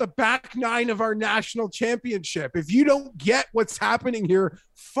sport. It's the back 9 of our national championship. If you don't get what's happening here,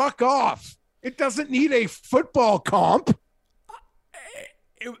 fuck off. It doesn't need a football comp.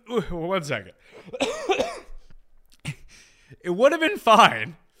 1 second. It would have been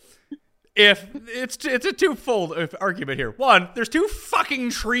fine if it's a twofold argument here. 1, there's 2 fucking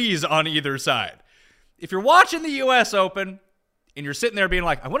trees on either side. If you're watching the US Open and you're sitting there being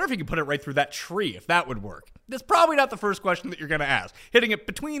like, I wonder if you can put it right through that tree, if that would work. That's probably not the first question that you're going to ask. Hitting it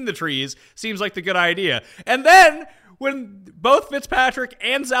between the trees seems like the good idea. And then when both Fitzpatrick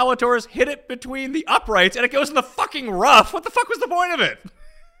and Zalatoris hit it between the uprights and it goes in the fucking rough, what the fuck was the point of it?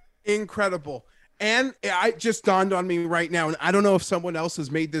 Incredible. And it just dawned on me right now, and I don't know if someone else has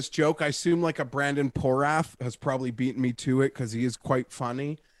made this joke. I assume like a Brandon Porath has probably beaten me to it because he is quite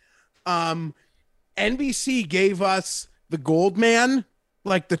funny. NBC gave us the gold man,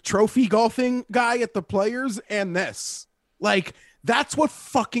 like the trophy golfing guy at the Players, and this. Like, that's what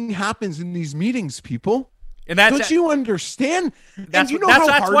fucking happens in these meetings, people. And don't you understand? That's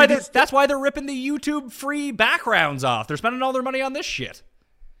why they're ripping the YouTube free backgrounds off. They're spending all their money on this shit.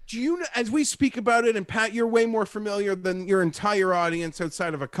 Do you, as we speak about it, and Pat, you're way more familiar than your entire audience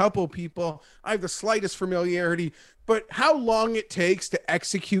outside of a couple people. I have the slightest familiarity, but how long it takes to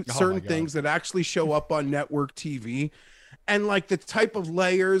execute certain things that actually show up on network TV, and like the type of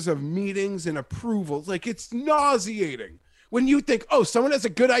layers of meetings and approvals, like it's nauseating. When you think, oh, someone has a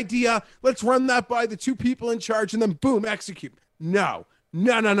good idea, let's run that by the 2 people in charge, and then boom, execute. No.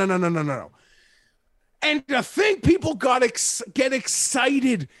 And to think people get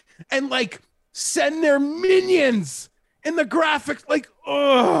excited and like send their minions in the graphics. Like,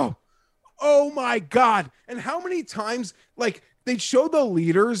 oh my God. And how many times, like, they show the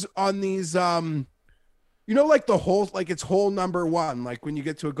leaders on these, like the whole, like it's hole number one, like when you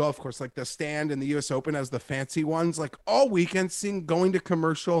get to a golf course, like the stand in the US Open has the fancy ones, like all weekend going to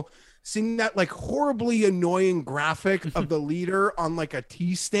commercial, seeing that like horribly annoying graphic of the leader on like a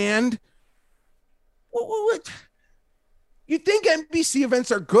tee stand. What? You think NBC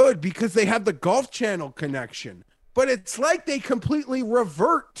events are good because they have the Golf Channel connection, but it's like they completely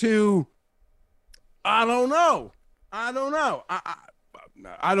revert to, I don't know. I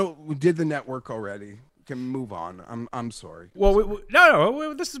don't, we did the network already. Can move on. I'm sorry. Well,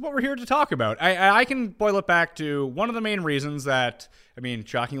 no, this is what we're here to talk about. I can boil it back to one of the main reasons that, I mean,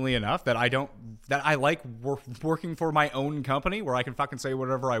 shockingly enough, that I like working for my own company where I can fucking say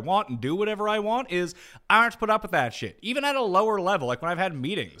whatever I want and do whatever I want is I don't have to put up with that shit. Even at a lower level, like when I've had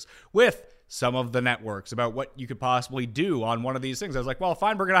meetings with some of the networks about what you could possibly do on one of these things. I was like, well,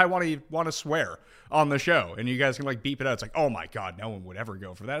 Feinberg and I want to swear on the show, and you guys can like beep it out. It's like, oh my God, no one would ever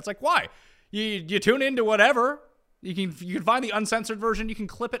go for that. It's like, why? You tune into whatever. You can find the uncensored version. You can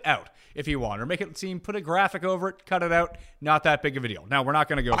clip it out if you want, or make it seem, put a graphic over it, cut it out. Not that big of a deal. Now we're not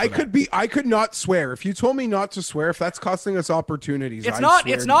going to go. I could not swear. If you told me not to swear, if that's costing us opportunities, it's not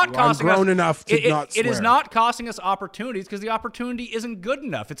costing us. I'm grown enough to not swear. It is not costing us opportunities because the opportunity isn't good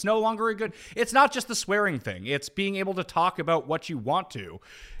enough. It's no longer a good. It's not just the swearing thing. It's being able to talk about what you want to,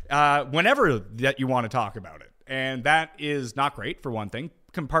 whenever that you want to talk about it, and that is not great for one thing.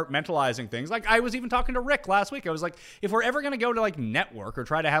 Compartmentalizing things. Like I was even talking to Rick last week. I was like, if we're ever going to go to like network or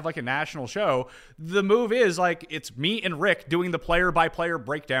try to have like a national show, the move is like it's me and Rick doing the player by player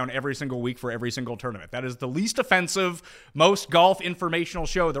breakdown every single week for every single tournament. That is the least offensive, most golf informational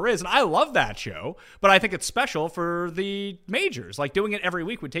show there is. And I love that show, but I think it's special for the majors. Like doing it every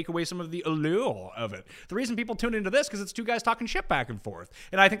week would take away some of the allure of it. The reason people tune into this because it's two guys talking shit back and forth.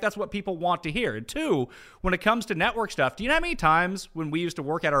 And I think that's what people want to hear. And two, when it comes to network stuff, do you know how many times when we used to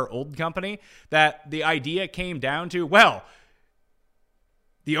work at our old company that the idea came down to, well,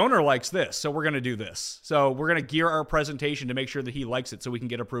 the owner likes this, so we're going to do this. So we're going to gear our presentation to make sure that he likes it so we can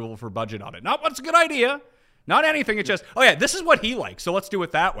get approval for budget on it. Not what's a good idea. Not anything. It's just, oh yeah, this is what he likes, so let's do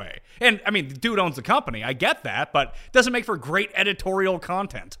it that way. And I mean, the dude owns the company. I get that, but it doesn't make for great editorial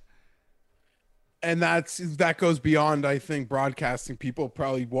content. And that goes beyond, I think, broadcasting. People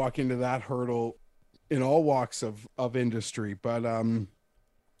probably walk into that hurdle in all walks of industry. But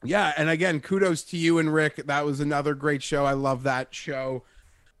yeah, and again, kudos to you and Rick. That was another great show. I love that show.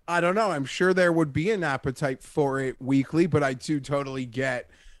 I don't know. I'm sure there would be an appetite for it weekly, but I too totally get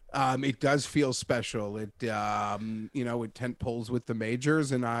it does feel special. It it tent poles with the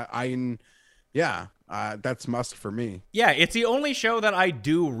majors, and that's must for me. Yeah, it's the only show that I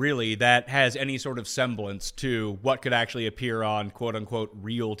do really that has any sort of semblance to what could actually appear on quote-unquote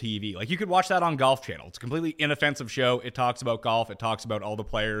real TV. Like, you could watch that on Golf Channel. It's a completely inoffensive show. It talks about golf. It talks about all the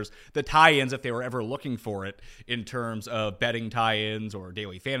players. The tie-ins, if they were ever looking for it in terms of betting tie-ins or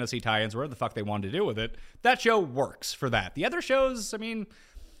daily fantasy tie-ins, whatever the fuck they wanted to do with it, that show works for that. The other shows, I mean...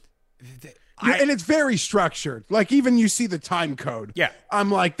 and it's very structured. Like, even you see the time code. Yeah.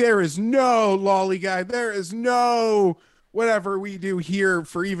 I'm like, there is no lollygag. There is no whatever we do here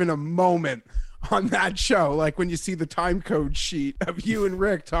for even a moment on that show. Like when you see the time code sheet of you and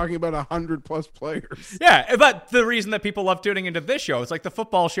Rick talking about 100+ players. Yeah, but the reason that people love tuning into this show is like the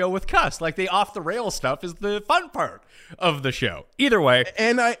football show with Cuss. Like the off the rail stuff is the fun part of the show. Either way.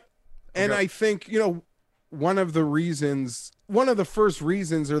 And I think, one of the first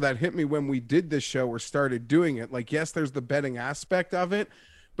reasons that hit me when we did this show or started doing it, like, yes, there's the betting aspect of it,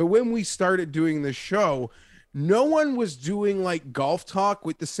 but when we started doing this show, no one was doing like golf talk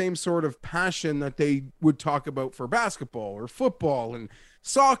with the same sort of passion that they would talk about for basketball or football and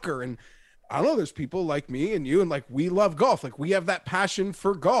soccer. And I don't know, there's people like me and you, and like, we love golf. Like, we have that passion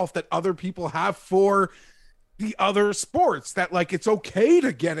for golf that other people have for the other sports, that like it's okay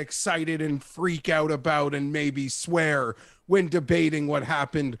to get excited and freak out about and maybe swear when debating what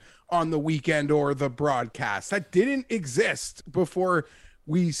happened on the weekend or the broadcast. That didn't exist before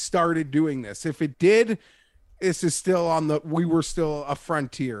we started doing this. If it did, this is still we were still a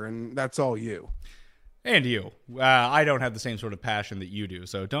frontier, and that's all you. And you. I don't have the same sort of passion that you do,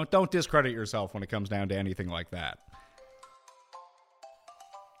 so don't discredit yourself when it comes down to anything like that.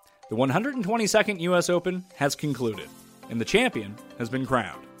 The 122nd U.S. Open has concluded, and the champion has been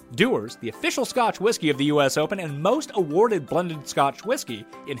crowned. Dewar's, the official Scotch whiskey of the U.S. Open and most awarded blended Scotch whiskey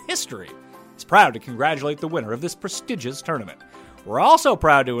in history, is proud to congratulate the winner of this prestigious tournament. We're also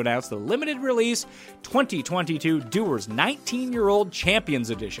proud to announce the limited release 2022 Dewar's 19-year-old Champions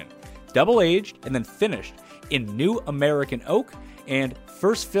Edition. double-aged, and then finished in new American oak and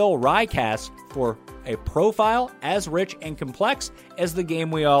first fill rye casks for a profile as rich and complex as the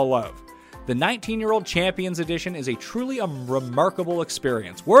game we all love. The 19-year-old Champions Edition is a truly remarkable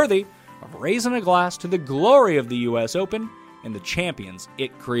experience, worthy of raising a glass to the glory of the U.S. Open and the champions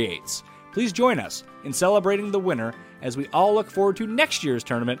it creates. Please join us in celebrating the winner as we all look forward to next year's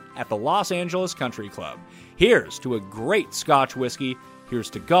tournament at the Los Angeles Country Club. Here's to a great Scotch whiskey, here's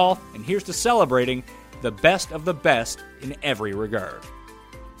to golf, and here's to celebrating the best of the best in every regard.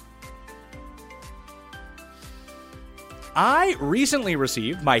 I recently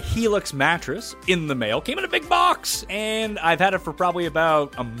received my Helix mattress in the mail. Came in a big box, and I've had it for probably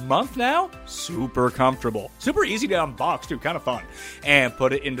about a month now. Super comfortable. Super easy to unbox, too. Kind of fun. And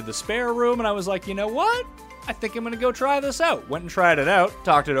put it into the spare room, and I was like, you know what? I think I'm going to go try this out. Went and tried it out,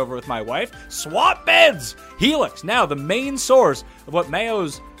 talked it over with my wife. Swap beds! Helix, now the main source of what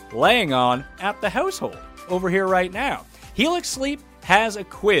Mayo's laying on at the household over here right now. Helix Sleep has a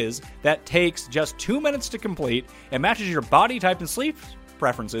quiz that takes just 2 minutes to complete and matches your body type and sleep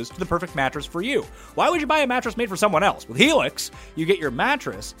preferences to the perfect mattress for you. Why would you buy a mattress made for someone else? With Helix, you get your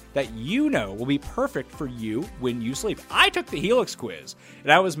mattress that you know will be perfect for you when you sleep. I took the Helix quiz,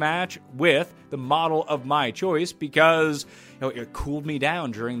 and I was matched with the model of my choice because it cooled me down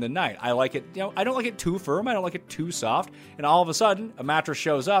during the night. I like it, I don't like it too firm, I don't like it too soft, and all of a sudden, a mattress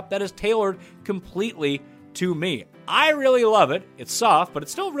shows up that is tailored completely to me. I really love it. It's soft, but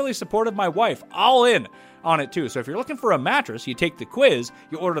it's still really supportive. My wife, all in on it too. So if you're looking for a mattress, you take the quiz,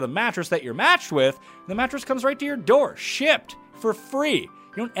 you order the mattress that you're matched with, and the mattress comes right to your door, shipped for free.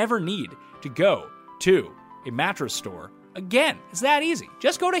 You don't ever need to go to a mattress store again. It's that easy.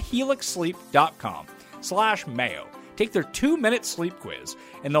 Just go to helixsleep.com/Mayo. Take their 2-minute sleep quiz,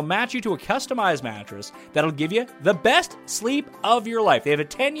 and they'll match you to a customized mattress that'll give you the best sleep of your life. They have a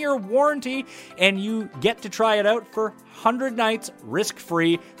 10-year warranty, and you get to try it out for 100 nights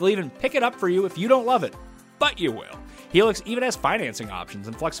risk-free. They'll even pick it up for you if you don't love it, but you will. Helix even has financing options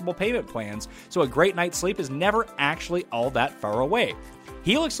and flexible payment plans, so a great night's sleep is never actually all that far away.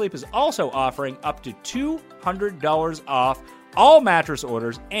 Helix Sleep is also offering up to $200 off all mattress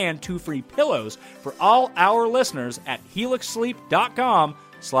orders and 2 free pillows for all our listeners at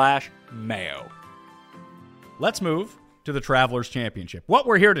helixsleep.com/Mayo. Let's move to the Travelers Championship. What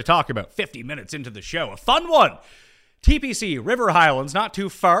we're here to talk about 50 minutes into the show. A fun one. TPC River Highlands, not too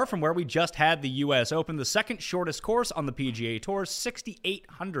far from where we just had the U.S. Open, the second shortest course on the PGA Tour,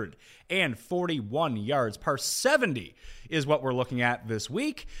 6,841 yards. Par 70 is what we're looking at this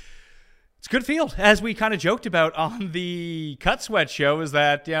week. It's a good field, as we kind of joked about on the Cut Sweat show, is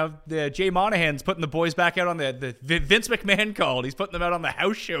that, the Jay Monahan's putting the boys back out on the Vince McMahon called. He's putting them out on the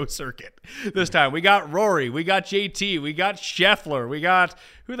house show circuit this time. We got Rory, we got JT, we got Scheffler, we got,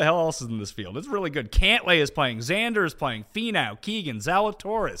 who the hell else is in this field? It's really good. Cantlay is playing, Xander is playing, Finau, Keegan,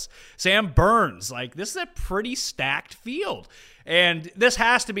 Zalatoris, Sam Burns. This is a pretty stacked field. And this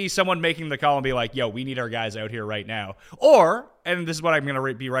has to be someone making the call and be like, yo, we need our guys out here right now. Or, and this is what I'm going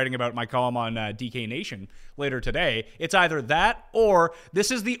to be writing about in my column on DK Nation later today, it's either that or this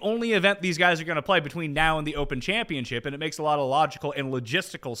is the only event these guys are going to play between now and the Open Championship, and it makes a lot of logical and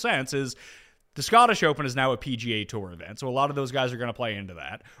logistical sense, is the Scottish Open is now a PGA Tour event, so a lot of those guys are going to play into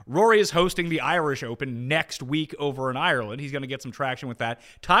that. Rory is hosting the Irish Open next week over in Ireland. He's going to get some traction with that.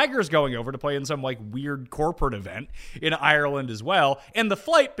 Tiger's going over to play in some weird corporate event in Ireland as well. And the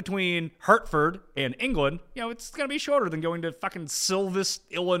flight between Hartford and England, it's going to be shorter than going to fucking Silvis,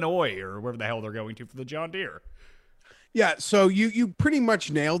 Illinois, or wherever the hell they're going to for the John Deere. Yeah, so you pretty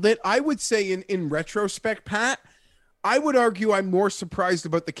much nailed it. I would say in retrospect, Pat, I would argue I'm more surprised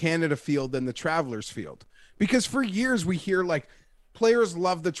about the Canada field than the Travelers field, because for years we hear players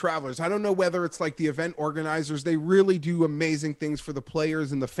love the Travelers. I don't know whether it's the event organizers. They really do amazing things for the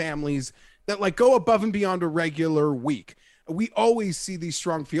players and the families that go above and beyond a regular week. We always see these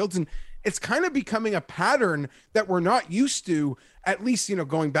strong fields, and it's kind of becoming a pattern that we're not used to, at least,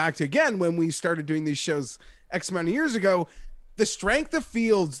 going back to, again, when we started doing these shows X amount of years ago. The strength of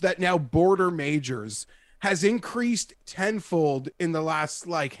fields that now border majors has increased tenfold in the last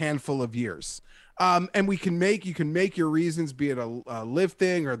handful of years. And you can make your reasons, be it a live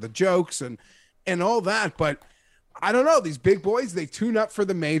thing or the jokes and all that. But I don't know, these big boys, they tune up for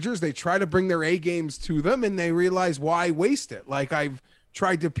the majors. They try to bring their A games to them, and they realize, why waste it? I've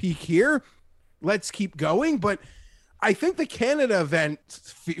tried to peak here. Let's keep going. But I think the Canada event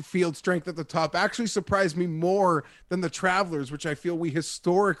field strength at the top actually surprised me more than the Travelers, which I feel we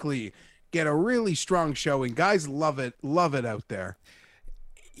historically get a really strong showing. Guys love it out there.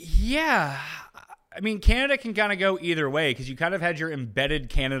 Yeah, I mean, Canada can kind of go either way because you kind of had your embedded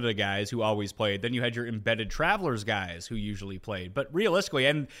Canada guys who always played. Then you had your embedded Travelers guys who usually played. But realistically,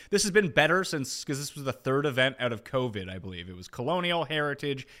 and this has been better since, because this was the third event out of COVID, I believe. It was Colonial,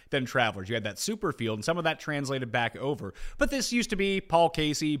 Heritage, then Travelers. You had that super field, and some of that translated back over. But this used to be Paul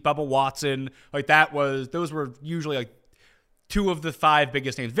Casey, Bubba Watson. Like those were usually like two of the five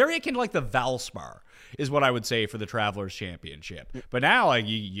biggest names. Very akin to like the Valspar is what I would say for the Travelers Championship. But now, like,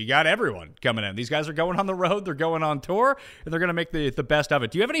 you got everyone coming in. These guys are going on the road, they're going on tour, and they're going to make the best of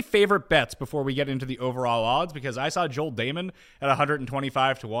it. Do you have any favorite bets before we get into the overall odds? Because I saw Joel Damon at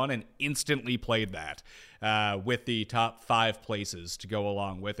 125 to 1 and instantly played that with the top 5 places to go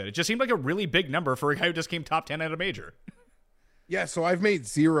along with it. It just seemed like a really big number for a guy who just came top 10 at a major. Yeah, so I've made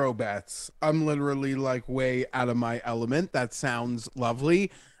 0 bets. I'm literally like way out of my element. That sounds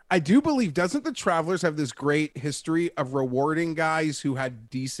lovely. I do believe, doesn't the Travelers have this great history of rewarding guys who had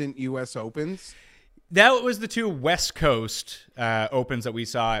decent U.S. Opens? That was the 2 West Coast Opens that we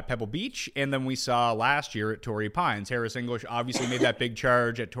saw at Pebble Beach, and then we saw last year at Torrey Pines. Harris English obviously made that big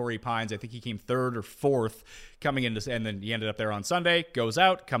charge at Torrey Pines. I think he came 3rd or 4th coming into, and then he ended up there on Sunday, goes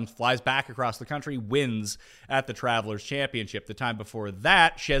out, flies back across the country, wins at the Travelers Championship. The time before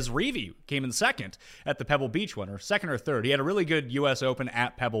that, Chez Reavie came in 2nd at the Pebble Beach one, or 2nd or 3rd. He had a really good U.S. Open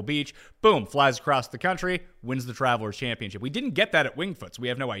at Pebble Beach. Boom, flies across the country, wins the Travelers Championship. We didn't get that at Wingfoot, so we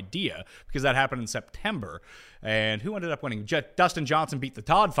have no idea because that happened in September. And who ended up winning? Dustin Johnson beat the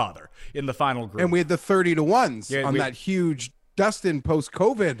Toddfather in the final group. And we had the 30 to 1s on that huge Dustin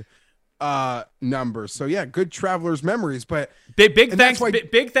post-COVID number. So yeah, good Travelers memories. But big thanks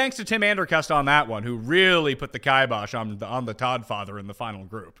to Tim Andercust on that one, who really put the kibosh on the Toddfather in the final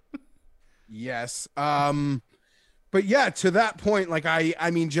group. Yes. But yeah, to that point, like I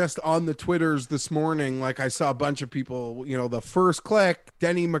mean, just on the Twitters this morning, like I saw a bunch of people, you know, the first click,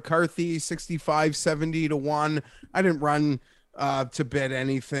 Denny McCarthy, 65-70 to 1. I didn't run to bet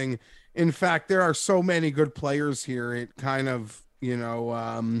anything. In fact, there are so many good players here. It kind of, you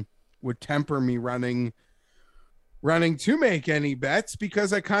know, would temper me running to make any bets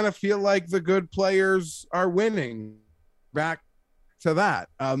because I kind of feel like the good players are winning. Back to that,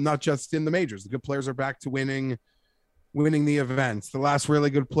 not just in the majors. The good players are back to winning the events. The last really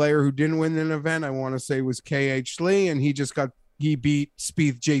good player who didn't win an event, I want to say, was KH Lee, and he beat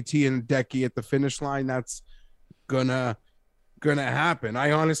Spieth, JT, and Decky at the finish line. That's gonna happen.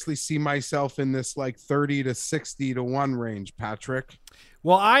 I honestly see myself in this like 30 to 60 to 1 range, Patrick.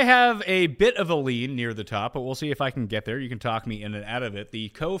 Well, I have a bit of a lean near the top, but we'll see if I can get there. You can talk me in and out of it. The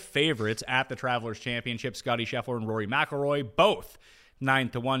co-favorites at the Travelers Championship, Scotty Scheffler and Rory McIlroy, both 9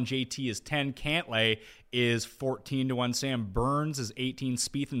 to 1. JT is 10. Cantlay is 14 to 1. Sam Burns is 18.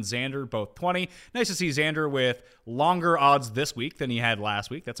 Spieth and Xander both 20. Nice to see Xander with longer odds this week than he had last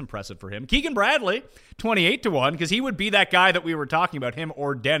week. That's impressive for him. Keegan Bradley 28 to 1 because he would be that guy that we were talking about, him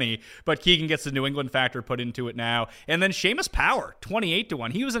or Denny, but Keegan gets the New England factor put into it now. And then Seamus Power 28 to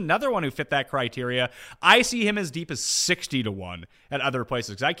 1. He was another one who fit that criteria. I see him as deep as 60 to 1 at other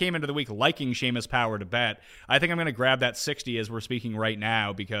places because I came into the week liking Seamus Power to bet. I think I'm going to grab that 60 as we're speaking right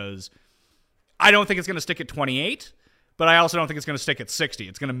now because I don't think it's going to stick at 28, but I also don't think it's going to stick at 60.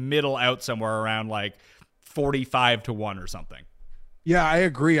 It's going to middle out somewhere around like 45 to 1 or something. Yeah, I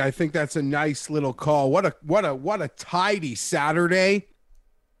agree. I think that's a nice little call. What a tidy Saturday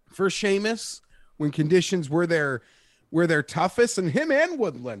for Seamus when conditions were their toughest, and him and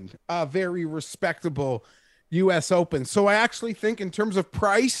Woodland, very respectable U.S. Open. So I actually think in terms of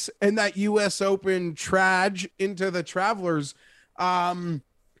price and that U.S. Open traj into the Travelers,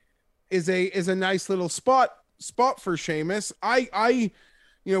 is a nice little spot for Seamus. I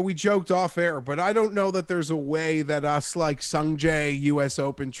you know, we joked off air, but I don't know that there's a way that us like Sungjae US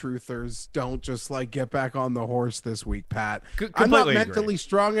Open truthers don't just like get back on the horse this week, Pat. I'm not mentally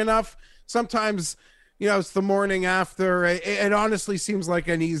strong enough. Sometimes, you know, it's the morning after. It honestly seems like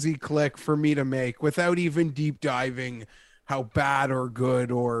an easy click for me to make without even deep diving how bad or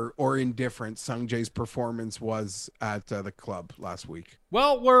good or indifferent Sungjae's performance was at the club last week.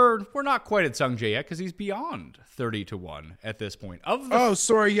 Well, we're not quite at Sungjae yet because he's beyond 30 to 1 at this point.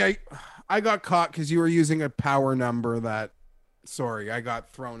 Sorry, yeah, I got caught because you were using a power number that. Sorry, I got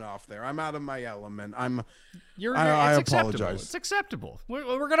thrown off there. I'm out of my element. I apologize. It's acceptable.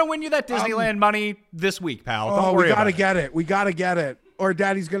 We're gonna win you that Disneyland money this week, pal. Don't worry. We gotta get it. We gotta get it. Or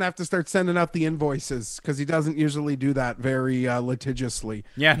Daddy's gonna have to start sending out the invoices because he doesn't usually do that very litigiously.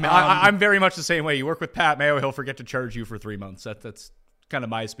 Yeah, I'm very much the same way. You work with Pat Mayo, he'll forget to charge you for 3 months. That's kind of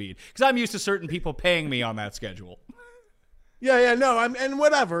my speed because I'm used to certain people paying me on that schedule. Yeah, no, and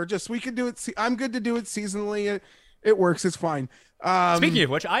whatever. Just we could do it. I'm good to do it seasonally. It works. It's fine. Speaking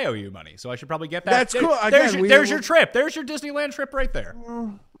of which, I owe you money, so I should probably get that. That's cool. There's your trip. There's your Disneyland trip right there.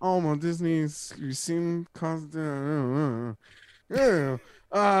 Oh, my Disney's. You seem constant. Yeah.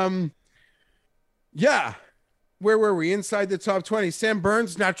 Where were we? Inside the top 20. Sam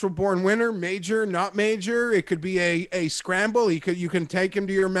Burns, natural born winner, major, not major. It could be a scramble. You can take him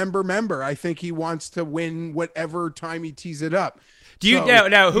to your member. I think he wants to win whatever time he tees it up.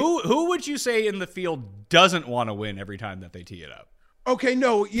 Now who would you say in the field doesn't want to win every time that they tee it up? Okay,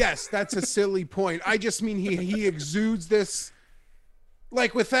 no, yes, that's a silly point. I just mean he exudes this,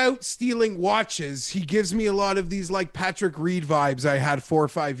 like, without stealing watches, he gives me a lot of these like Patrick Reed vibes I had 4 or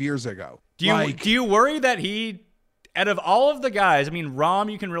 5 years ago. Do you worry that he, out of all of the guys, I mean,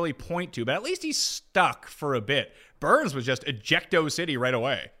 Rahm you can really point to, but at least he's stuck for a bit. Burns was just ejecto city right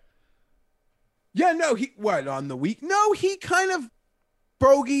away. Yeah, no, on the week? No, he kind of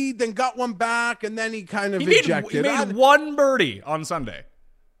bogeyed, then got one back, and then he kind of ejected. He made one birdie on Sunday.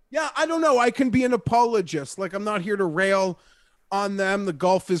 Yeah, I don't know. I can be an apologist. Like, I'm not here to rail on them. The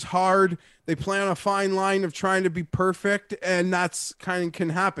golf is hard. They play on a fine line of trying to be perfect, and that's kind of can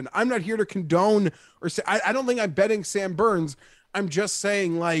happen. I'm not here to condone or say, I don't think I'm betting Sam Burns. I'm just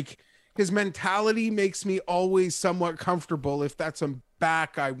saying, like, his mentality makes me always somewhat comfortable if that's a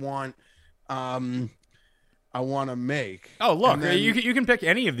back I want to make. Oh, look, you can pick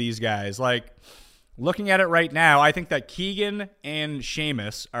any of these guys. Like, looking at it right now, I think that Keegan and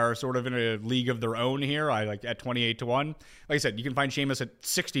Seamus are sort of in a league of their own here. I like at 28-1. Like I said, you can find Seamus at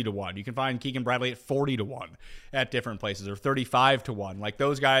 60-1. You can find Keegan Bradley at 40-1 at different places, or 35-1. Like,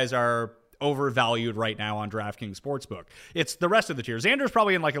 those guys are overvalued right now on DraftKings Sportsbook. It's the rest of the tier. Xander's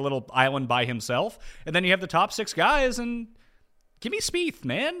probably in like a little island by himself, and then you have the top 6 guys, and give me Spieth,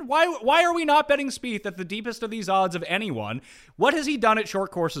 man. Why are we not betting Spieth at the deepest of these odds of anyone? What has he done at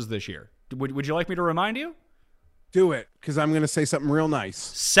short courses this year? Would you like me to remind you? Do it, because I'm going to say something real nice.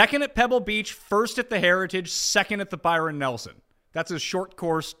 Second at Pebble Beach, first at the Heritage, second at the Byron Nelson. That's his short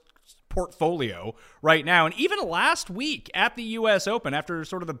course portfolio right now. And even last week at the U.S. Open, after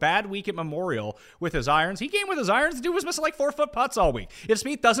sort of the bad week at Memorial with his irons, he came with his irons. The dude was missing like 4-foot putts all week. If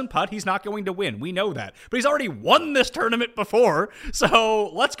Spieth doesn't putt, he's not going to win. We know that. But he's already won this tournament before. So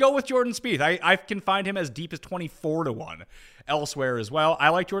let's go with Jordan Spieth. I can find him as deep as 24-1 elsewhere as well. I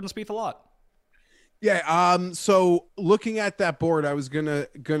like Jordan Spieth a lot. Yeah. So looking at that board, I was gonna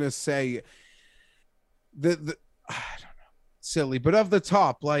say the I don't know, silly, but of the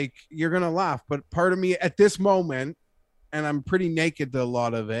top, like, you're gonna laugh, but part of me at this moment, and I'm pretty naked to a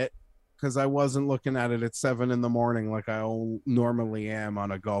lot of it because I wasn't looking at it at 7 a.m. like I normally am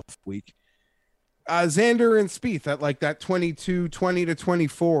on a golf week. Xander and Spieth at like that 20 to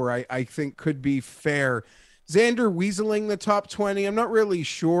 24, I think could be fair. Xander weaseling the top 20. I'm not really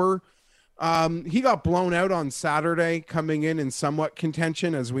sure. He got blown out on Saturday, coming in somewhat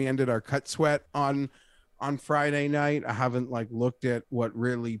contention as we ended our cut sweat on Friday night. I haven't like looked at what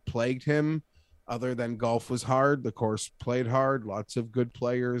really plagued him other than golf was hard. The course played hard. Lots of good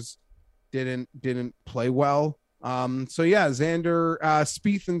players didn't play well. So yeah, Xander,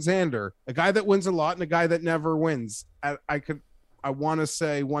 Spieth and Xander, a guy that wins a lot and a guy that never wins. I want to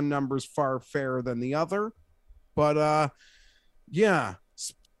say one number's far fairer than the other, but yeah.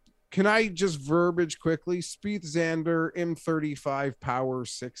 Can I just verbiage quickly? Spieth, Xander, M35, power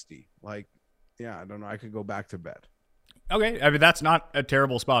 60. Like, yeah, I don't know. I could go back to bed. Okay, I mean, that's not a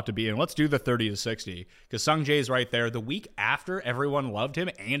terrible spot to be in. Let's do the 30 to 60 because Sung Jae's right there. The week after everyone loved him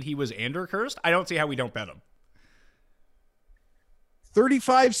and he was Ander cursed, I don't see how we don't bet him.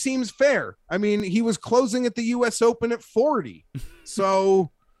 35 seems fair. I mean, he was closing at the U.S. Open at 40.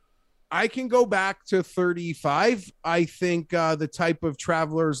 So I can go back to 35. I think the type of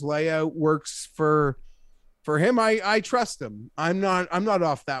Travelers layout works for him. I trust him. I'm not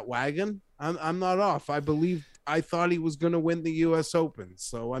off that wagon. I'm not off. I thought he was going to win the U.S. Open,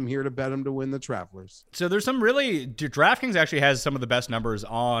 so I'm here to bet him to win the Travelers. So there's some really... DraftKings actually has some of the best numbers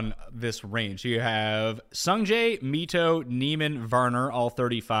on this range. You have Sungjae, Mito, Neiman, Varner, all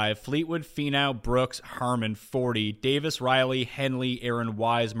 35. Fleetwood, Finau, Brooks, Harman, 40. Davis, Riley, Henley, Aaron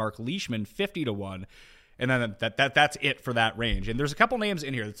Wise, Mark Leishman, 50-1. And then that's it for that range. And there's a couple names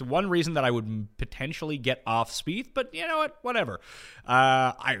in here. That's one reason that I would potentially get off Spieth, but you know what? Whatever.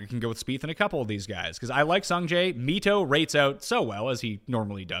 I can go with Spieth and a couple of these guys because I like Sungjae. Mito rates out so well, as he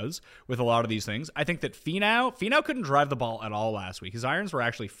normally does with a lot of these things. I think that Finau couldn't drive the ball at all last week. His irons were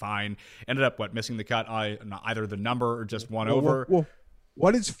actually fine. Ended up, missing the cut, either the number or just one over. Well,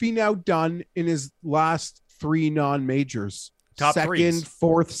 what has Finau done in his last 3 non-majors? Top second, threes.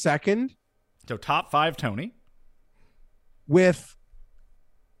 Fourth, second? So top 5, Tony. With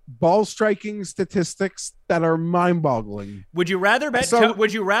ball striking statistics that are mind-boggling. Would you rather bet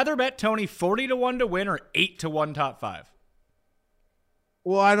Tony 40-1 to win or 8-1 top 5?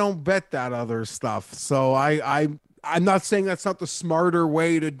 Well, I don't bet that other stuff. So I'm not saying that's not the smarter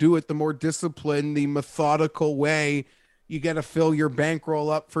way to do it, the more disciplined, the methodical way. You got to fill your bankroll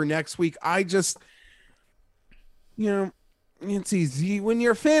up for next week. I just, it's easy. When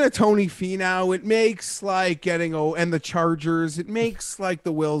you're a fan of Tony Finau, it makes like getting and the Chargers, it makes like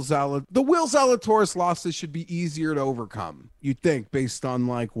the Will Zalatoris losses should be easier to overcome, you'd think, based on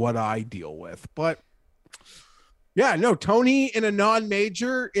like what I deal with. But yeah, no, Tony in a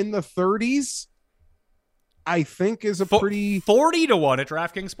non-major in the 30s, I think is a pretty 40-1 at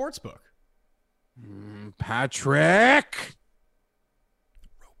DraftKings Sportsbook. Patrick,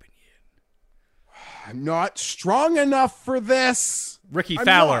 roping you in. I'm not strong enough for this. Ricky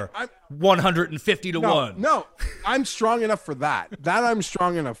Fowler, 150-1. No, I'm strong enough for that. I'm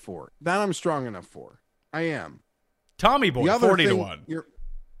strong enough for. I am. Tommy Boy, 40-1.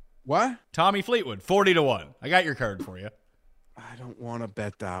 What? Tommy Fleetwood, 40-1. I got your card for you. I don't want to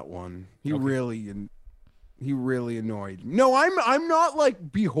bet that one. He really annoyed. No, I'm not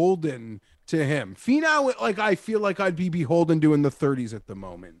like beholden to him. Finau, like I feel like I'd be beholden to in the 30s at the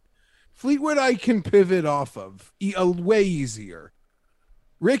moment. Fleetwood, I can pivot off of way easier.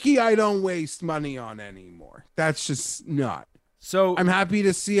 Ricky, I don't waste money on anymore. That's just not. So I'm happy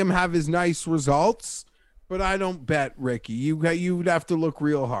to see him have his nice results, but I don't bet Ricky. You'd have to look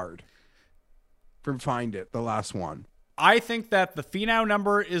real hard to find it. The last one. I think that the Finau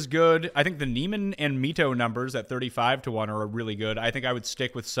number is good. I think the Niemann and Mito numbers at 35-1 are really good. I think I would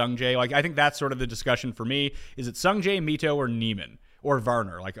stick with Sungjae. Like, I think that's sort of the discussion for me. Is it Sungjae, Mito, or Niemann? Or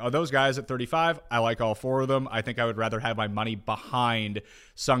Varner? Like, are those guys at 35? I like all four of them. I think I would rather have my money behind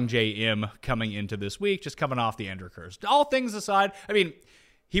Sungjae Im coming into this week, just coming off the Ender curse. All things aside, I mean,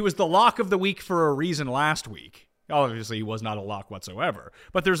 he was the lock of the week for a reason last week. Obviously, he was not a lock whatsoever.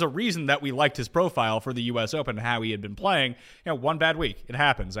 But there's a reason that we liked his profile for the U.S. Open and how he had been playing. One bad week. It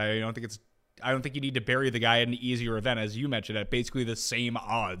happens. I don't think you need to bury the guy at an easier event, as you mentioned, at basically the same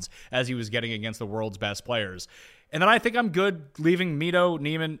odds as he was getting against the world's best players. And then I think I'm good leaving Mito,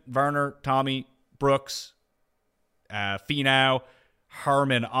 Niemann, Varner, Tommy, Brooks, Finau,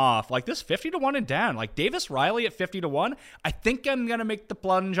 Harman off. Like this 50-1 and down. Like Davis Riley at 50-1. I think I'm going to make the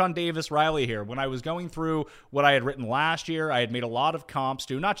plunge on Davis Riley here. When I was going through what I had written last year, I had made a lot of comps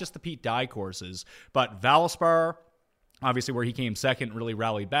to not just the Pete Dye courses, but Valspar, obviously where he came second, really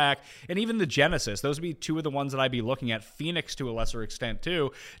rallied back. And even the Genesis, those would be two of the ones that I'd be looking at. Phoenix to a lesser extent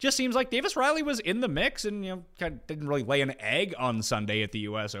too. Just seems like Davis Riley was in the mix and kind of didn't really lay an egg on Sunday at the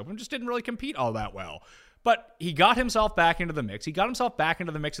U.S. Open. Just didn't really compete all that well. But he got himself back into the mix. He got himself back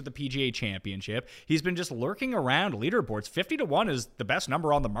into the mix at the PGA Championship. He's been just lurking around leaderboards. 50-1 is the best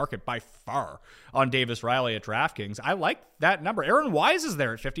number on the market by far on Davis Riley at DraftKings. I like that number. Aaron Wise is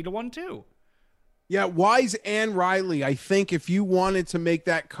there at 50-1 too. Yeah, Wise and Riley. I think if you wanted to make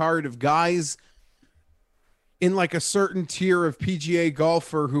that card of guys in like a certain tier of PGA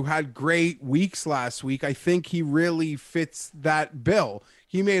golfer who had great weeks last week, I think he really fits that bill.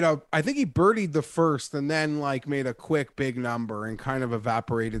 I think he birdied the first and then like made a quick big number and kind of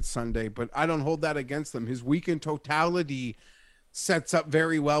evaporated Sunday, but I don't hold that against him. His week in totality sets up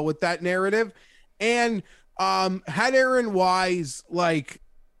very well with that narrative. And had Aaron Wise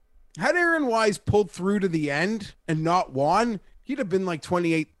pulled through to the end and not won, he'd have been like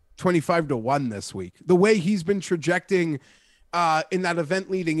 25-1 this week. The way he's been trajecting in that event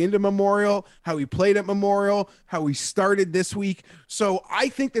leading into Memorial, how he played at Memorial, how he started this week. So I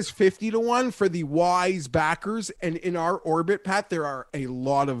think this 50-1 for the Wise backers, and in our orbit, Pat, there are a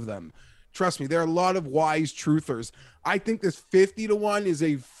lot of them. Trust me, there are a lot of Wise truthers. I think this 50-1 is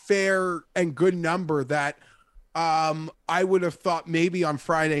a fair and good number that I would have thought maybe on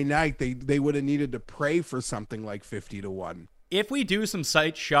Friday night they would have needed to pray for something like 50-1. If we do some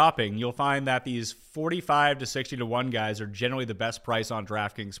site shopping, you'll find that these 45 to 60-1 guys are generally the best price on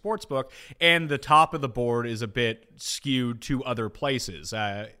DraftKings Sportsbook, and the top of the board is a bit skewed to other places.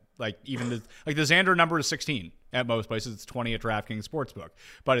 Like even the Xander number is 16 at most places. It's 20 at DraftKings Sportsbook,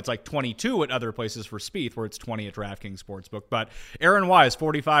 but it's like 22 at other places for Spieth, where it's 20 at DraftKings Sportsbook. But Aaron Wise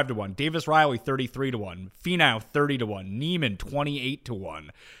 45-1, Davis Riley 33-1, Finau 30-1, Niemann 28-1.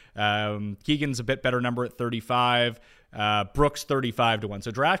 Keegan's a bit better number at 35. Brooks 35-1.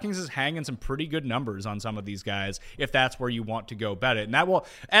 So DraftKings is hanging some pretty good numbers on some of these guys if that's where you want to go bet it. And that will,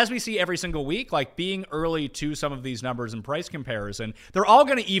 as we see every single week, like being early to some of these numbers and price comparison, they're all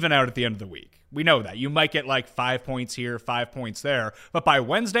going to even out at the end of the week. We know that. You might get like 5 points here, 5 points there, but by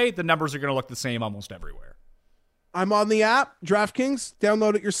Wednesday, the numbers are going to look the same almost everywhere. I'm on the app, DraftKings.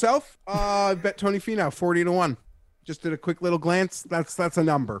 Download it yourself. Bet Tony Finau 40-1. Just did a quick little glance. That's a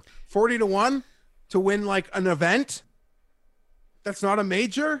number. 40-1 to win like an event. That's not a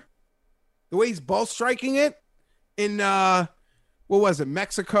major. The way he's ball striking it in what was it?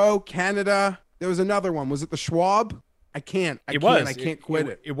 Mexico, Canada. There was another one. Was it the Schwab? I can't quit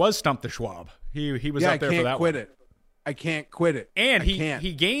it. It was Stump the Schwab. He was up there for that one. I can't quit it. And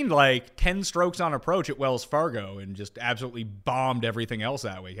he gained like 10 strokes on approach at Wells Fargo and just absolutely bombed everything else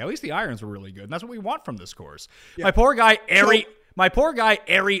that week. At least the irons were really good, and that's what we want from this course. Yeah. My poor guy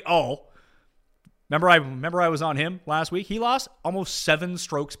Ari Ull. Remember I was on him last week? He lost almost 7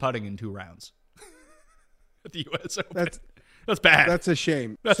 strokes putting in 2 rounds at the U.S. Open. That's bad. That's a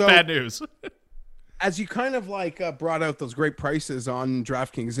shame. That's bad news. As you kind of like brought out those great prices on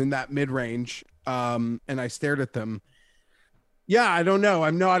DraftKings in that mid-range, and I stared at them. Yeah, I don't know.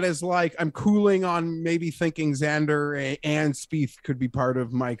 I'm not as I'm cooling on maybe thinking Xander and Spieth could be part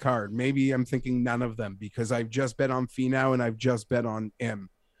of my card. Maybe I'm thinking none of them because I've just bet on Finau and I've just bet on him.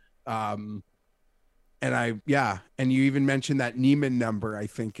 And you even mentioned that Neiman number I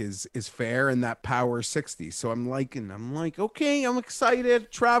think is fair and that power 60. So I'm like, okay, I'm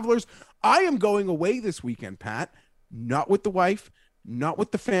excited. Travelers. I am going away this weekend, Pat, not with the wife, not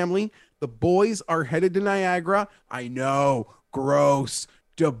with the family. The boys are headed to Niagara. I know, gross,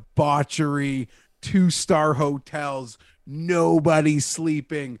 debauchery, 2-star hotels, nobody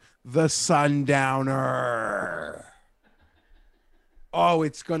sleeping, the Sundowner. Oh,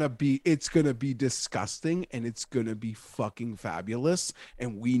 it's gonna be disgusting, and it's gonna be fucking fabulous,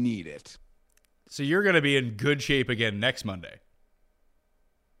 and we need it. So you're gonna be in good shape again next Monday.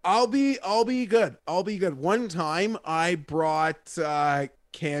 I'll be good. I'll be good. One time I brought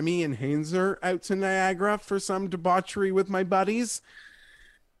Cammie and Hainzer out to Niagara for some debauchery with my buddies.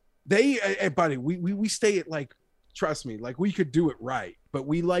 We stay at trust me, we could do it right, but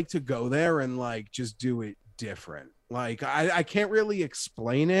we like to go there and just do it different. I can't really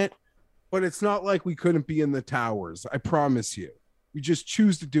explain it, but it's not like we couldn't be in the towers. I promise you. We just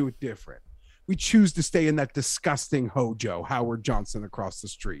choose to do it different. We choose to stay in that disgusting Hojo, Howard Johnson across the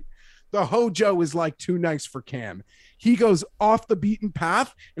street. The Hojo is too nice for Cam. He goes off the beaten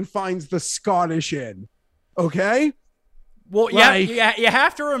path and finds the Scottish Inn. Okay? Well, you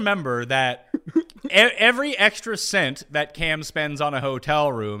have to remember that every extra cent that Cam spends on a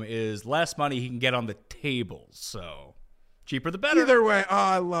hotel room is less money he can get on the tables. So cheaper the better. Either way,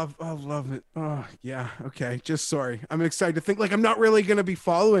 I love it. Oh, yeah. Okay. Just sorry. I'm excited to think I'm not really going to be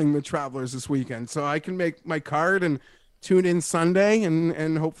following the Travelers this weekend, so I can make my card and tune in Sunday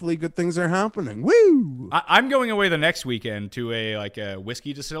and hopefully good things are happening. Woo! I'm going away the next weekend to a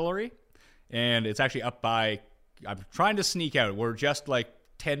whiskey distillery, and it's actually up by. I'm trying to sneak out. We're just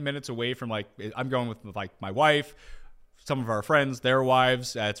 10 minutes away from I'm going with my wife, some of our friends, their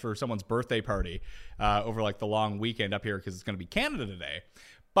wives. It's for someone's birthday party over the long weekend up here because it's going to be Canada today.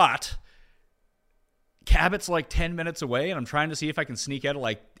 But Cabot's 10 minutes away, and I'm trying to see if I can sneak out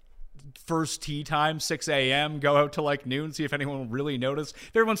at first tee time, 6 a.m., go out to noon, see if anyone will really notice.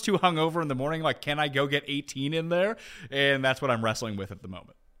 If everyone's too hungover in the morning, can I go get 18 in there? And that's what I'm wrestling with at the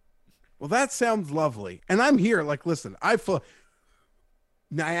moment. Well, that sounds lovely. And I'm here. Listen,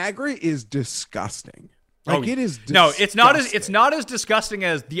 Niagara is disgusting. It is disgusting. No, it's not as disgusting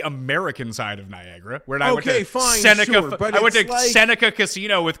as the American side of Niagara, where I went to Seneca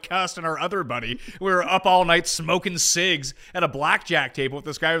Casino with Cust and our other buddy. We were up all night smoking cigs at a blackjack table with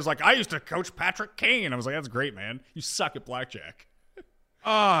this guy who was I used to coach Patrick Kane. I was like, that's great, man. You suck at blackjack.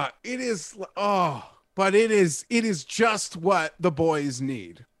 But it is just what the boys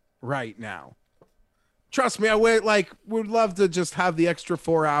need right now. Trust me, I would love to just have the extra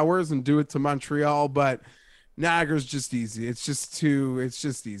 4 hours and do it to Montreal, but Niagara's just easy. It's just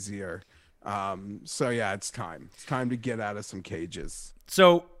easier. So yeah, it's time to get out of some cages.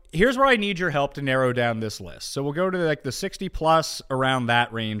 So here's where I need your help to narrow down this list. So we'll go to the 60 plus, around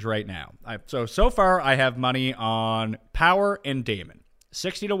that range right now. So far I have money on Power and Damon.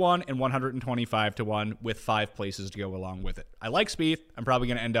 60-1 and 125-1 with 5 places to go along with it. I like Spieth. I'm probably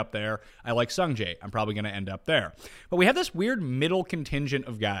going to end up there. I like Sungjae. I'm probably going to end up there. But we have this weird middle contingent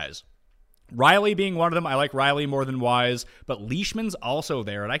of guys. Riley being one of them. I like Riley more than Wise, but Leishman's also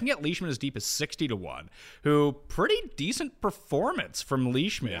there, and I can get Leishman as deep as 60-1, who pretty decent performance from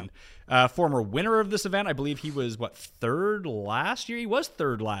Leishman. Yeah. Former winner of this event. I believe he was, third last year? He was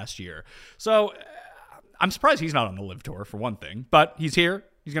third last year. So I'm surprised he's not on the LIV Tour, for one thing, but he's here.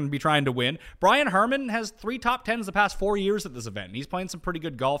 He's going to be trying to win. Brian Herman has 3 top 10s the past 4 years at this event. And he's playing some pretty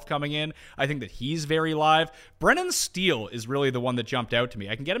good golf coming in. I think that he's very live. Brennan Steele is really the one that jumped out to me.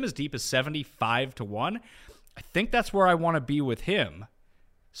 I can get him as deep as 75 to 1. I think that's where I want to be with him.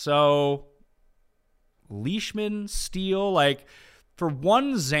 So, Leishman, Steele, like, for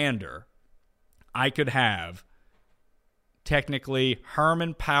one Xander, I could have technically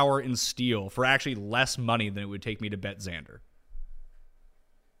Herman, Power, and Steele for actually less money than it would take me to bet Xander.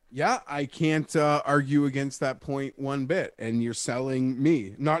 Yeah, I can't argue against that point one bit. And you're selling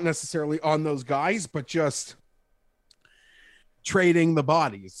me, not necessarily on those guys, but just trading the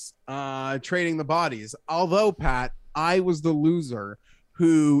bodies. Although, Pat, I was the loser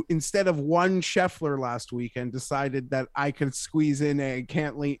who, instead of one Scheffler last weekend, decided that I could squeeze in a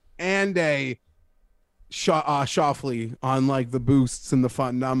Cantley and a Schauffele on like the boosts and the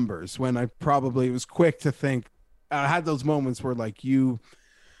fun numbers, when I probably was quick to think. I had those moments where like you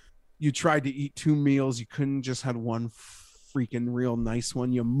tried to eat 2 meals. You couldn't just had one freaking real nice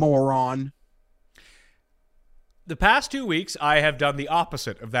one, you moron. The past 2 weeks, I have done the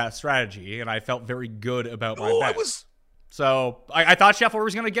opposite of that strategy, and I felt very good about my bets. So I thought Scheffler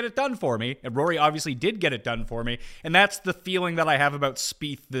was going to get it done for me, and Rory obviously did get it done for me, and that's the feeling that I have about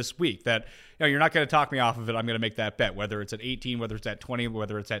Spieth this week, that you're not going to talk me off of it. I'm going to make that bet, whether it's at 18, whether it's at 20,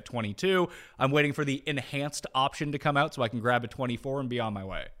 whether it's at 22. I'm waiting for the enhanced option to come out so I can grab a 24 and be on my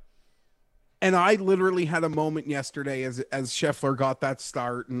way. And I literally had a moment yesterday as Scheffler got that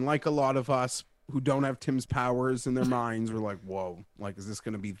start, and like a lot of us who don't have Tim's powers in their minds, we're like, whoa, like, is this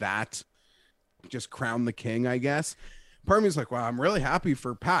going to be that? Just crown the king, I guess. Part of me is like, wow, I'm really happy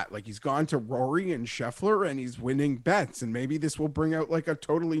for Pat. Like, he's gone to Rory and Scheffler, and he's winning bets, and maybe this will bring out like a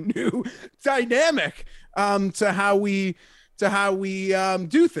totally new dynamic to how we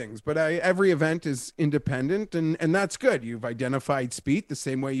do things. But every event is independent, and that's good. You've identified Spieth the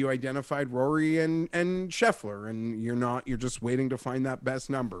same way you identified Rory and Scheffler, and you're just waiting to find that best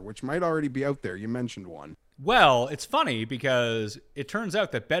number, which might already be out there. You mentioned one. Well, it's funny because it turns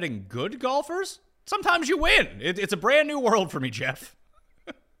out that betting good golfers, sometimes you win. It's a brand new world for me, Jeff.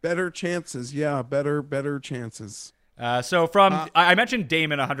 Better chances. Yeah, better chances. I mentioned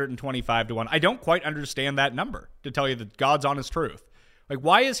Damon 125 to 1. I don't quite understand that number, to tell you the God's honest truth. Like,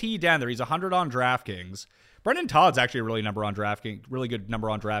 why is he down there? He's 100 on DraftKings. Brendan Todd's actually a really good number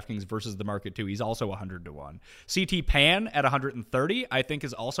on DraftKings versus the market too. He's also 100 to 1. CT Pan at 130, I think,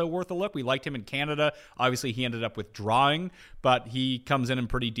 is also worth a look. We liked him in Canada. Obviously, he ended up withdrawing, but he comes in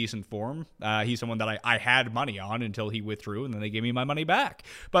pretty decent form. He's someone that I had money on until he withdrew, and then they gave me my money back.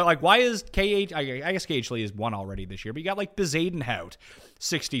 But like, why is KH? I guess KH Lee has won already this year, but you got like Bezadenhout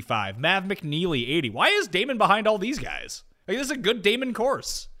 65, Mav McNeely 80. Why is Damon behind all these guys? Like, this is a good Damon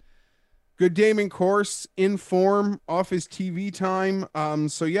course. Good Damon course, in form, off his TV time.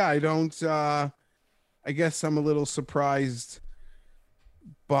 So yeah, I guess I'm a little surprised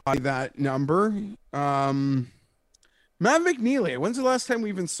by that number. Matt McNeely, when's the last time we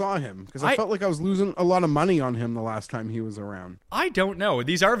even saw him? Because I felt like I was losing a lot of money on him the last time he was around. I don't know.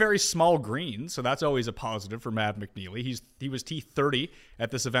 These are very small greens, so that's always a positive for Matt McNeely. He was T30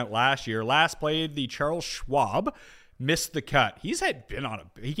 at this event last year. Last played the Charles Schwab, missed the cut. He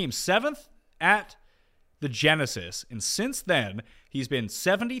came 7th at the Genesis, and since then he's been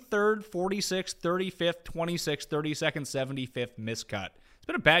 73rd, 46th, 35th, 26th, 32nd, 75th, miscut. It's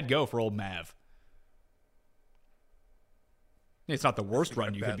been a bad go for old Mav. It's not the worst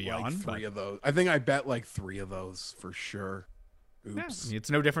run you could be on. Three of those. I think I bet like 3 of those for sure. Oops. Yeah,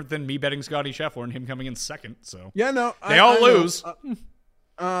 it's no different than me betting Scotty Scheffler and him coming in second. So yeah, no, they all lose.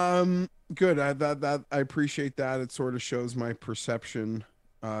 Good. I appreciate that. It sort of shows my perception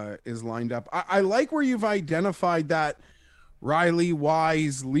is lined up. I like where you've identified that Riley,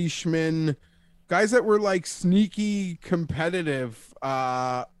 Wise, Leishman, guys that were like sneaky competitive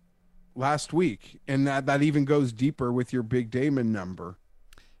last week, and that even goes deeper with your big Damon number.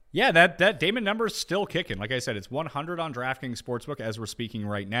 Yeah, that Damon number is still kicking. Like I said, it's 100 on DraftKings Sportsbook as we're speaking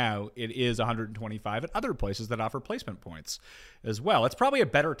right now. It is 125 at other places that offer placement points as well. It's probably a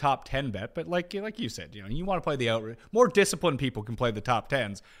better top 10 bet, but like you said, you want to play the outright. More disciplined people can play the top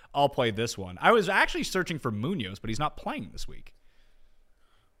 10s. I'll play this one. I was actually searching for Munoz, but he's not playing this week.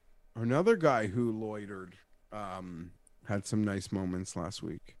 Another guy who loitered had some nice moments last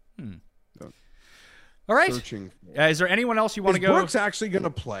week. So. All right. Is there anyone else you want to go? Brooks actually going to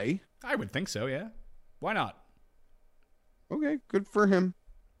play? I would think so, yeah. Why not? Okay, good for him.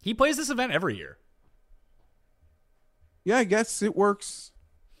 He plays this event every year. Yeah, I guess it works.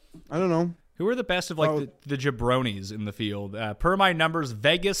 I don't know. Who are the best of the jabronis in the field? Per my numbers,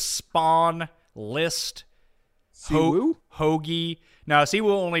 Vegas, Spawn, List, Siwoo? Hoagie. Now,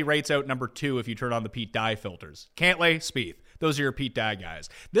 Siwoo only rates out number 2 if you turn on the Pete Dye filters. Cantlay, Spieth. Those are your Pete Dye guys.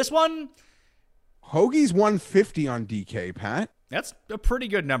 This one... Hoagie's 150 on DK, Pat. That's a pretty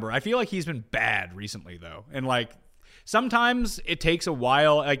good number. I feel like he's been bad recently, though. And, sometimes it takes a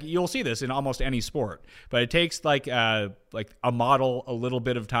while. You'll see this in almost any sport, but it takes like a model a little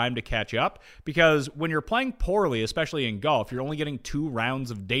bit of time to catch up, because when you're playing poorly, especially in golf, you're only getting 2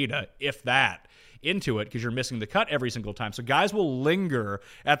 rounds of data, if that, into it, because you're missing the cut every single time. So guys will linger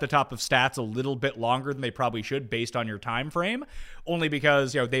at the top of stats a little bit longer than they probably should based on your time frame, only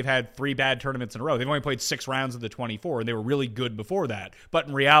because they've had 3 bad tournaments in a row. They've only played 6 rounds of the 24, and they were really good before that. But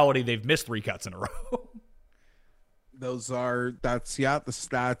in reality, they've missed 3 cuts in a row. The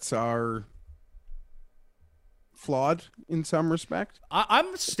stats are flawed in some respect.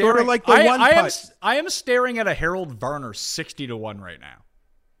 I'm staring sort of like the one putt. I am staring at a Harold Varner 60-1 right now.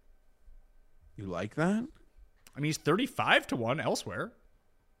 You like that? I mean, he's 35-1 elsewhere.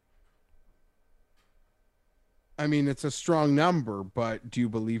 I mean, it's a strong number, but do you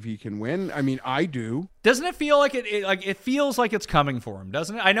believe he can win? I mean, I do. Doesn't it feel like it feels like it's coming for him,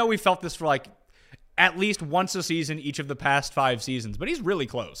 doesn't it? I know we felt this for at least once a season each of the past 5 seasons, but he's really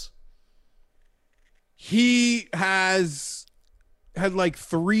close. He has had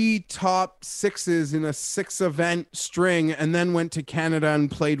 3 top 6s in a 6-event string, and then went to Canada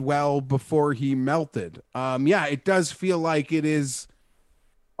and played well before he melted. Yeah, it does feel like it is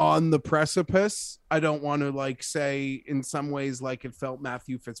on the precipice. I don't want to say in some ways it felt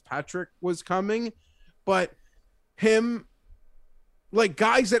Matthew Fitzpatrick was coming, but him,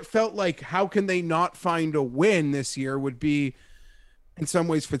 guys that felt how can they not find a win this year would be in some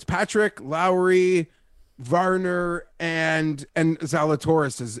ways Fitzpatrick, Lowry, Varner, and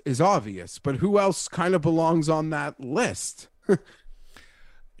Zalatoris is obvious, but who else kind of belongs on that list?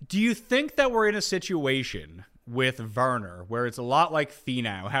 Do you think that we're in a situation with Varner where it's a lot like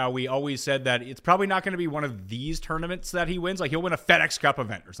Finau, how we always said that it's probably not going to be one of these tournaments that he wins? He'll win a FedEx Cup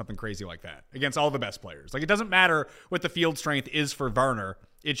event or something crazy like that against all the best players. It doesn't matter what the field strength is for Varner.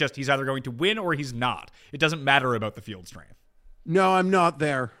 It's just he's either going to win or he's not. It doesn't matter about the field strength. No, I'm not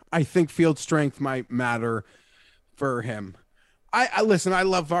there. I think field strength might matter for him. I listen, I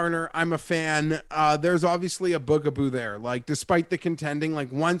love Varner. I'm a fan. There's obviously a boogaboo there. Despite the contending,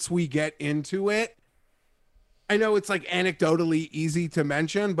 once we get into it, I know it's anecdotally easy to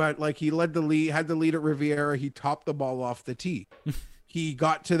mention, but he had the lead at Riviera. He topped the ball off the tee. He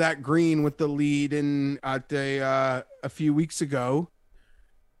got to that green with the lead a few weeks ago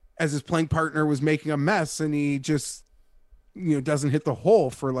as his playing partner was making a mess, and he just doesn't hit the hole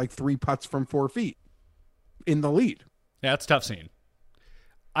for 3 putts from 4 feet in the lead. Yeah, it's a tough scene.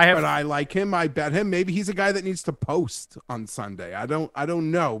 But I like him. I bet him. Maybe he's a guy that needs to post on Sunday. I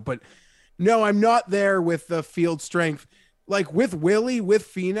don't know, but no, I'm not there with the field strength. With Willie, with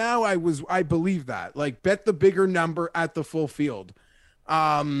Finau, I believe that. Bet the bigger number at the full field.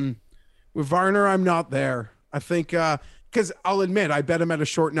 With Varner, I'm not there. I think because I'll admit I bet him at a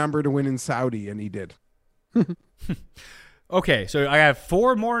short number to win in Saudi, and he did. Okay, so I have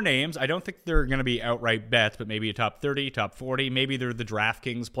 4 more names. I don't think they're going to be outright bets, but maybe a top 30, top 40. Maybe they're the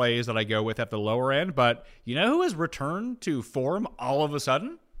DraftKings plays that I go with at the lower end. But you know who has returned to form all of a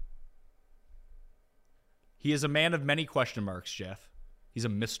sudden? He is a man of many question marks, Jeff. He's a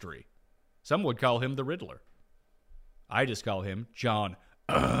mystery. Some would call him the Riddler. I just call him John.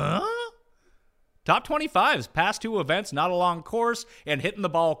 Top 25s, past 2 events, not a long course, and hitting the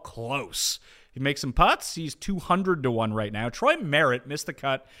ball close. He makes some putts. He's 200-1 right now. Troy Merritt missed the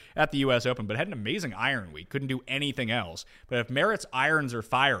cut at the U.S. Open, but had an amazing iron week. Couldn't do anything else. But if Merritt's irons are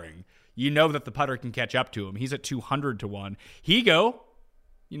firing, you know that the putter can catch up to him. He's at 200-1. Higo,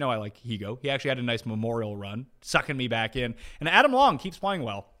 I like Higo. He actually had a nice Memorial run, sucking me back in. And Adam Long keeps playing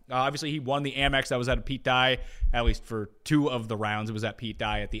well. Obviously, he won the Amex. That was at Pete Dye, at least for 2 of the rounds. It was at Pete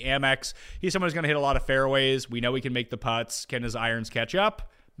Dye at the Amex. He's someone who's going to hit a lot of fairways. We know he can make the putts. Can his irons catch up?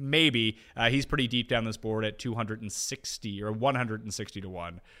 Maybe. He's pretty deep down this board at 260 or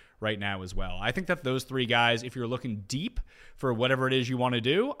 160-1 right now as well. I think that those 3 guys, if you're looking deep for whatever it is you want to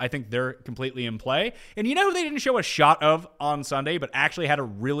do, I think they're completely in play. And you know who they didn't show a shot of on Sunday, but actually had a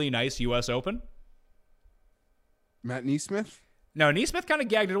really nice U.S. Open? Matt Neesmith? No, Neesmith kind of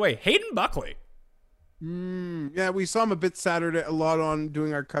gagged it away. Hayden Buckley. Yeah, we saw him a bit Saturday, a lot on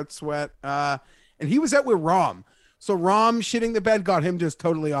doing our cut sweat. And he was out with Rahm. So Rahm shitting the bed got him just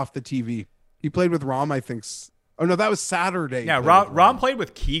totally off the TV. He played with Rahm, I think. Oh, no, that was Saturday. Yeah, Rahm played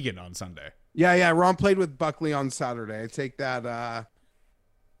with Keegan on Sunday. Yeah, Rahm played with Buckley on Saturday. I take that.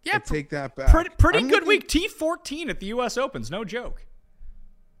 Yeah, take that back. Pretty good week. T14 at the U.S. Opens, no joke.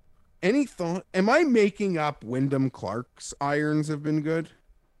 Any thought? Am I making up Wyndham Clark's irons have been good?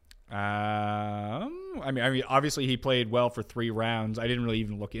 I mean, obviously he played well for 3 rounds. I didn't really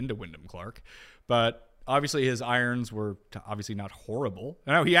even look into Wyndham Clark, but obviously his irons were obviously not horrible.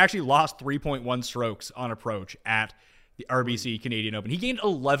 No, he actually lost 3.1 strokes on approach at the RBC Canadian Open. He gained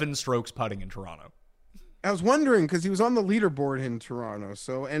 11 strokes putting in Toronto. I was wondering because he was on the leaderboard in Toronto.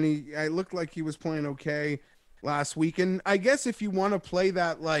 So, I looked like he was playing okay last week. And I guess if you want to play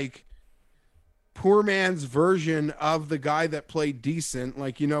that like poor man's version of the guy that played decent,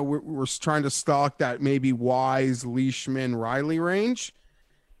 like, you know, we're trying to stalk that maybe Wise, Leishman, Riley range.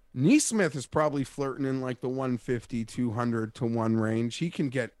 Neesmith is probably flirting in like the 150, 200 to 1 range. He can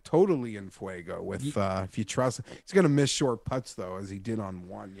get totally in fuego with, if you trust. He's going to miss short putts, though, as he did on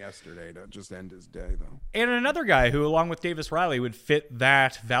 1 yesterday to just end his day, though. And another guy who, along with Davis Riley, would fit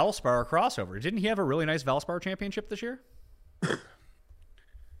that Valspar crossover. Didn't he have a really nice Valspar championship this year?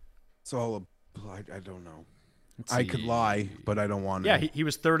 It's all I don't know. I could lie, but I don't want to. Yeah, he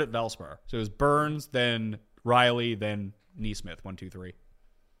was 3rd at Valspar. So it was Burns, then Riley, then Neesmith, 1, 2, 3.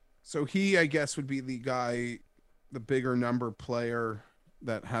 So he, I guess, would be the guy, the bigger number player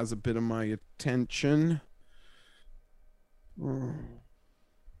that has a bit of my attention.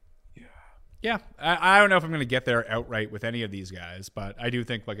 Yeah, I don't know if I'm going to get there outright with any of these guys, but I do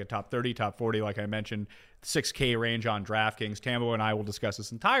think like a top 30, top 40, like I mentioned, 6K range on DraftKings. Tambo and I will discuss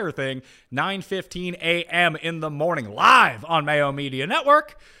this entire thing 9:15 a.m. in the morning, live on Mayo Media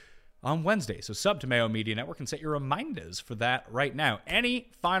Network on Wednesday. So sub to Mayo Media Network and set your reminders for that right now.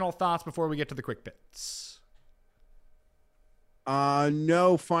 Any final thoughts before we get to the quick bits?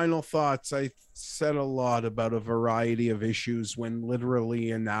 No final thoughts. I said a lot about a variety of issues when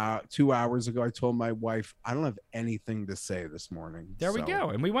literally 2 hours ago I told my wife I don't have anything to say this morning. There we go.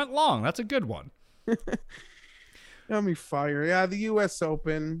 And we went long. That's a good one. Got me fired. Yeah, the US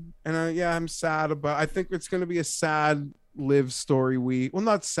Open. And I'm sad about I think it's going to be a sad live story week. Well,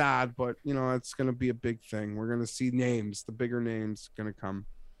 not sad, but you know, it's going to be a big thing. We're going to see names, the bigger names going to come.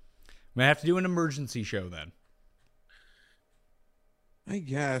 We have to do an emergency show then. I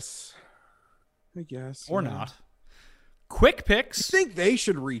guess. Or not. Quick picks. I think they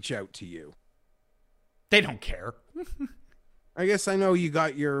should reach out to you. They don't care. I guess I know you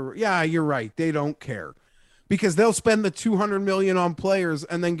got your... Yeah, you're right. They don't care. Because they'll spend the $200 million on players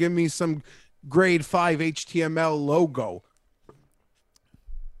and then give me some grade 5 HTML logo.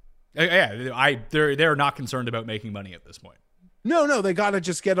 Yeah, they're not concerned about making money at this point. No, they got to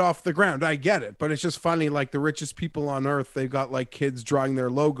just get off the ground. I get it. But it's just funny, like the richest people on earth, they've got like kids drawing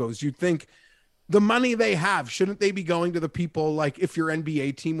their logos. You'd think the money they have, shouldn't they be going to the people, like if your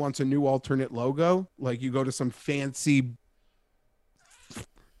NBA team wants a new alternate logo, like you go to some fancy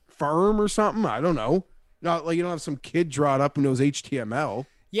firm or something? I don't know. Not like you don't have some kid draw it up in those HTML.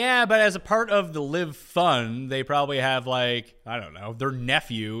 Yeah, but as a part of the Live Fund, they probably have like, I don't know, their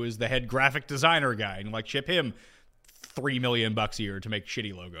nephew is the head graphic designer guy and like ship him $3 million a year to make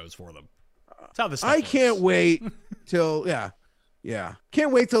shitty logos for them. That's how this stuff works. Can't wait till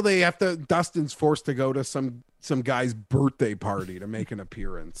can't wait till they have to. Dustin's forced to go to some guy's birthday party to make an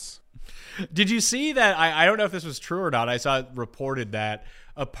appearance. Did you see that? I don't know if this was true or not. I saw it reported that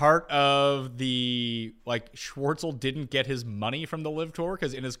a part of the Schwartzel didn't get his money from the Live Tour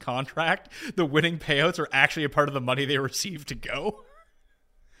because in his contract the winning payouts are actually a part of the money they received to go.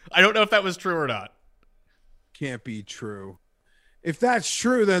 I don't know if that was true or not. Can't be true. If that's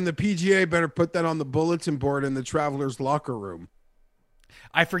true, then the PGA better put that on the bulletin board in the Travelers locker room.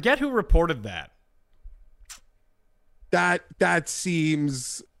 I forget who reported that. That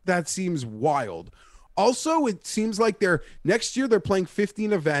seems wild. Also, it seems like next year they're playing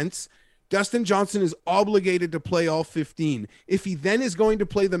 15 events. Dustin Johnson is obligated to play all 15. If he then is going to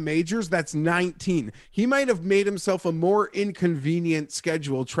play the majors, that's 19. He might have made himself a more inconvenient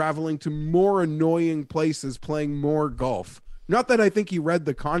schedule, traveling to more annoying places, playing more golf. Not that I think he read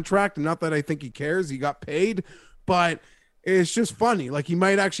the contract, and not that I think he cares. He got paid, but it's just funny. Like he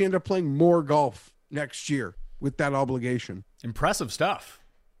might actually end up playing more golf next year with that obligation. Impressive stuff.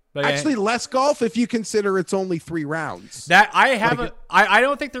 But actually, less golf if you consider it's only 3 rounds. That I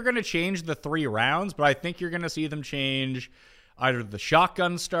don't think they're going to change the 3 rounds, but I think you're going to see them change either the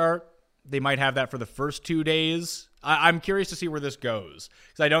shotgun start. They might have that for the first 2 days. I'm curious to see where this goes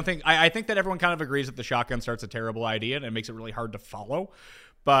because I think that everyone kind of agrees that the shotgun start's a terrible idea and it makes it really hard to follow.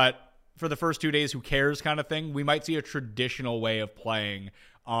 But for the first 2 days, who cares kind of thing, we might see a traditional way of playing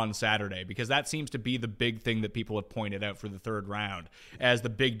on Saturday, because that seems to be the big thing that people have pointed out for the 3rd round as the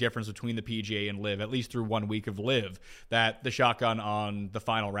big difference between the PGA and Live, at least through 1 week of Live, that the shotgun on the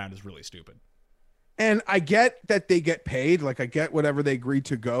final round is really stupid. And I get that they get paid. Like, I get whatever they agreed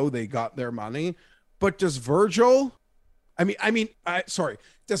to go, they got their money. But does Virgil, sorry,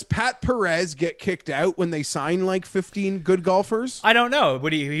 does Pat Perez get kicked out when they sign like 15 good golfers? I don't know.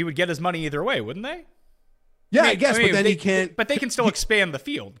 Would he would get his money either way, wouldn't they? Yeah, I guess, but then he can't. But they can still expand the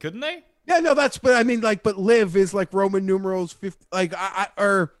field, couldn't they? Yeah, no, but live is like Roman numerals 50. Like,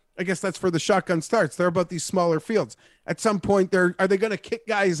 I guess that's for the shotgun starts. They're about these smaller fields. At some point, are they going to kick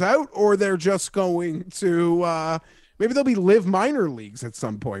guys out, or they're just going to maybe there'll be live minor leagues at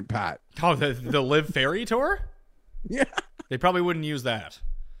some point, Pat? Oh, the Live Ferry Tour? Yeah, they probably wouldn't use that.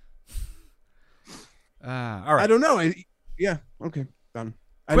 All right, I don't know. Okay, done.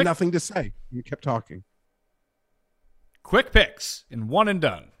 I had nothing to say. You kept talking. Quick picks in one and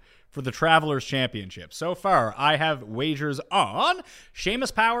done for the Travelers Championship. So far, I have wagers on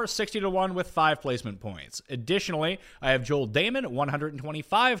Seamus Power 60-1 with 5 placement points. Additionally, I have Joel Damon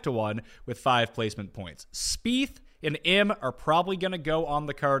 125-1 with 5 placement points. Spieth and Im are probably going to go on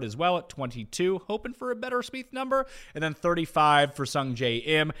the card as well at 22, hoping for a better Spieth number, and then 35 for Sung Jae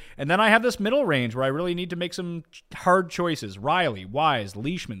Im. And then I have this middle range where I really need to make some hard choices. Riley, Wise,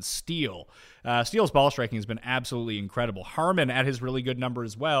 Leishman, Steele. Steele's ball striking has been absolutely incredible. Harmon at his really good number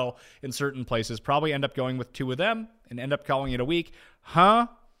as well in certain places. Probably end up going with 2 of them and end up calling it a week.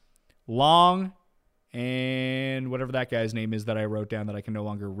 Long, and whatever that guy's name is that I wrote down that I can no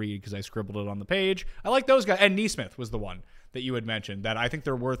longer read because I scribbled it on the page. I like those guys. And Neesmith was the one that you had mentioned, that I think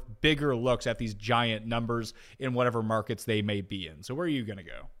they're worth bigger looks at these giant numbers in whatever markets they may be in. So where are you going to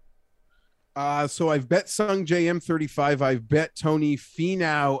go? So I've bet Sung JM 35. I've bet Tony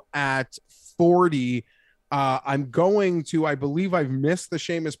Finau at 40. I'm going to, I believe I've missed the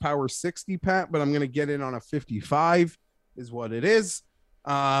Seamus Power 60, Pat, but I'm going to get in on a 55 is what it is.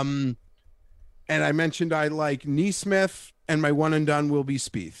 And I mentioned I like Neesmith, and my one and done will be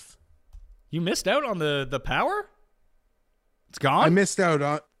Spieth. You missed out on the Power? It's gone? I missed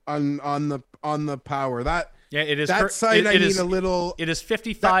out on the Power. It is that site. I need a little. It is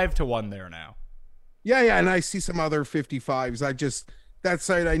 55-1 there now. Yeah, and I see some other 55s. That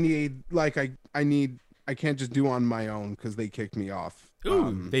site I need, like I can't just do on my own because they kicked me off.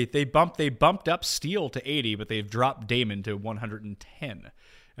 Ooh, they bumped up Steele to 80, but they've dropped Damon to 110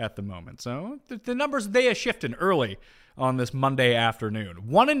 at the moment. So the numbers, they are shifting early on this Monday afternoon.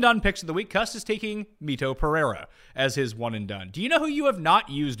 One and done picks of the week. Cuss is taking Mito Pereira as his one and done. Do you know who you have not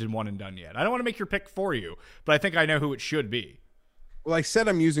used in one and done yet? I don't want to make your pick for you, but I think I know who it should be. Well, I said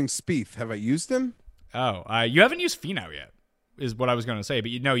I'm using Spieth. Have I used him? Oh, you haven't used Finau yet, is what I was going to say.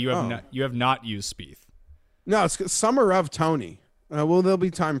 But you have not used Spieth. No, it's summer of Tony. Well, there'll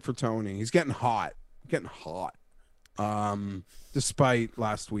be time for Tony. He's getting hot. Despite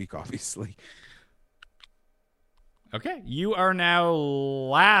last week, obviously. Okay, you are now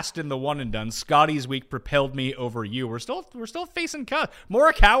last in the one and done. Scotty's week propelled me over you. We're still facing Cuss.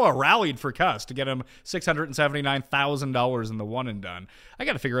 Morikawa rallied for Cuss to get him $679,000 in the one and done. I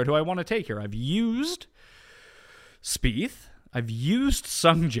got to figure out who I want to take here. I've used Spieth. I've used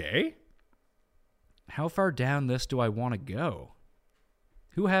Sung Jae. How far down this do I want to go?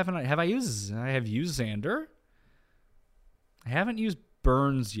 Who haven't I? Have I used? I have used Xander. I haven't used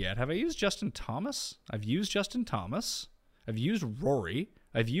Burns yet. Have I used Justin Thomas? I've used Justin Thomas. I've used Rory.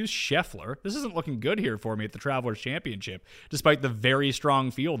 I've used Scheffler. This isn't looking good here for me at the Travelers Championship, despite the very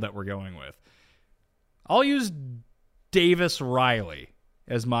strong field that we're going with. I'll use Davis Riley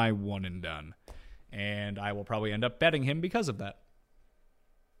as my one and done, and I will probably end up betting him because of that.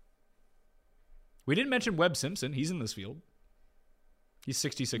 We didn't mention Webb Simpson. He's in this field. He's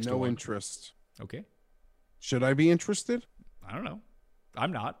 66 to 1. No interest. Okay. Should I be interested? I don't know.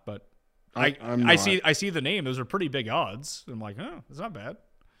 I'm not, but I'm I not. I see the name. Those are pretty big odds. I'm like, oh, it's not bad.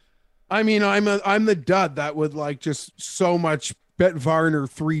 I mean, I'm the dud that would like just so much bet Varner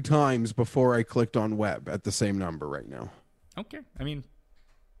 3 times before I clicked on Webb at the same number right now. Okay. I mean,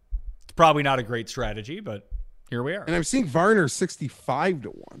 it's probably not a great strategy, but here we are. And I'm seeing Varner 65 to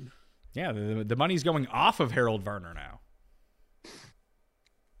 1. Yeah, the money's going off of Harold Varner now.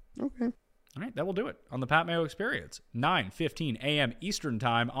 Okay. All right, that will do it on the Pat Mayo Experience. 9:15 a.m. Eastern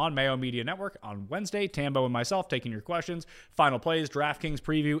Time on Mayo Media Network on Wednesday. Tambo and myself taking your questions, final plays, DraftKings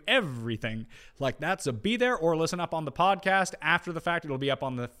preview, everything like that. So be there or listen up on the podcast. After the fact, it'll be up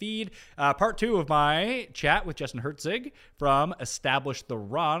on the feed. Part 2 of my chat with Justin Hertzig from Establish the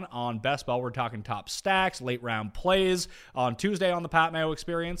Run on Best Ball. We're talking top stacks, late round plays on Tuesday on the Pat Mayo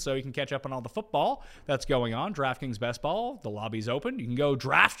Experience, so you can catch up on all the football that's going on. DraftKings Best Ball, the lobby's open. You can go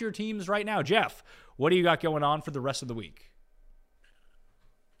draft your teams right now. Jeff, what do you got going on for the rest of the week?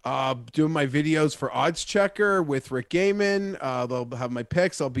 Doing my videos for Odds Checker with Rick Gaiman. They'll have my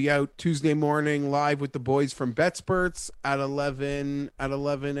picks. I'll be out Tuesday morning live with the boys from BetSperts at 11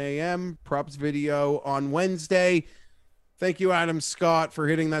 a.m. Props video on Wednesday. Thank you, Adam Scott, for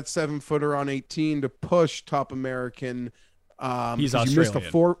hitting that 7-footer on 18 to push Top American. He's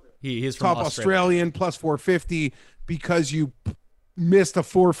Australian. He's from Top Australian plus 450 because you missed a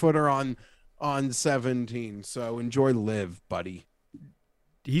 4-footer on 17. So enjoy live, buddy.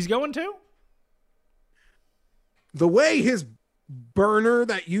 He's going to? The way his burner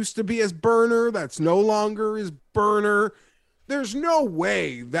that used to be his burner, that's no longer his burner, there's no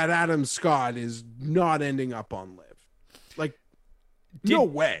way that Adam Scott is not ending up on live. Like, no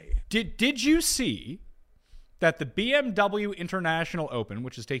way. Did you see that the BMW International Open,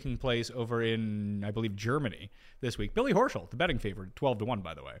 which is taking place over in, I believe, Germany this week, Billy Horschel, the betting favorite, 12-1,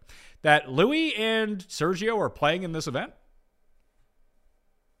 by the way, that Louis and Sergio are playing in this event?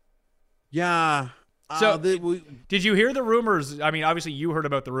 Yeah. So, did you hear the rumors? I mean, obviously, you heard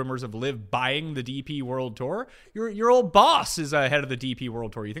about the rumors of Liv buying the DP World Tour. Your old boss is ahead of the DP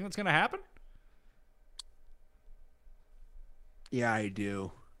World Tour. You think that's going to happen? Yeah, I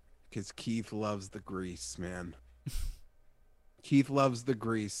do. Because Keith loves the grease, man. Keith loves the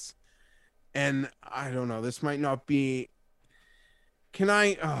grease. And I don't know. This might not be... Can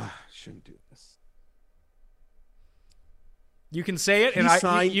I... Oh, I shouldn't do this. You can say it,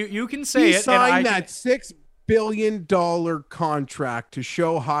 you can say it. He signed that $6 billion contract to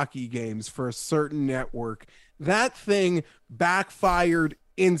show hockey games for a certain network. That thing backfired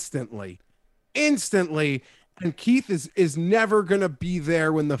instantly. And Keith is never going to be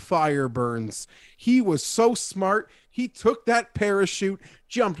there when the fire burns. He was so smart. He took that parachute,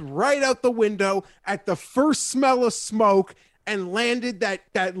 jumped right out the window at the first smell of smoke, and landed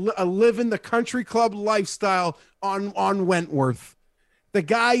that live in the country club lifestyle on Wentworth. The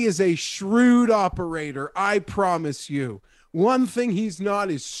guy is a shrewd operator, I promise you. One thing he's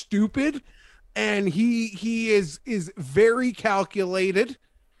not is stupid, and he is very calculated.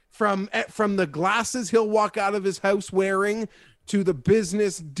 From the glasses he'll walk out of his house wearing to the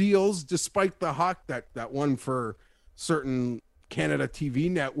business deals, despite the that one for certain Canada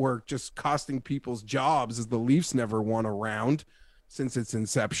TV network just costing people's jobs as the Leafs never won a round since its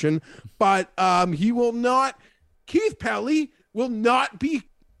inception. But Keith Pelly will not be,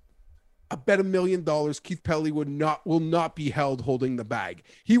 I bet $1 million Keith Pelly will not be held holding the bag.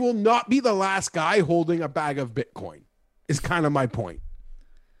 He will not be the last guy holding a bag of Bitcoin, is kind of my point.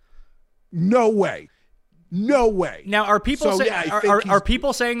 No way. Now, are people are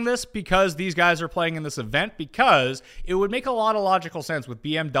people saying this because these guys are playing in this event? Because it would make a lot of logical sense with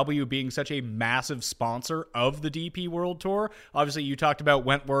BMW being such a massive sponsor of the DP World Tour. Obviously, you talked about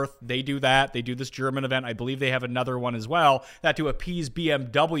Wentworth. They do that. They do this German event. I believe they have another one as well. That to appease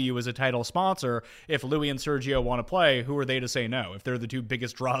BMW as a title sponsor, if Louis and Sergio want to play, who are they to say no if they're the two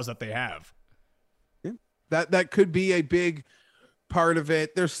biggest draws that they have? Yeah. That could be a big part of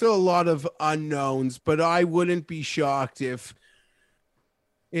it. There's still a lot of unknowns, but I wouldn't be shocked if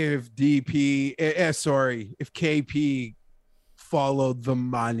KP followed the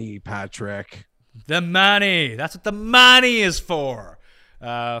money, Patrick. The money. That's what the money is for.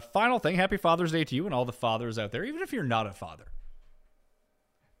 Final thing, happy Father's Day to you and all the fathers out there, even if you're not a father.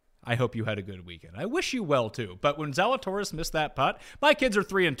 I hope you had a good weekend. I wish you well, too. But when Zalatoris missed that putt, my kids are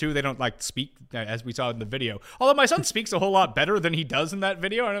 3 and 2. They don't speak, as we saw in the video. Although my son speaks a whole lot better than he does in that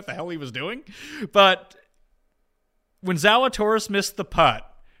video. I don't know what the hell he was doing. But when Zalatoris missed the putt,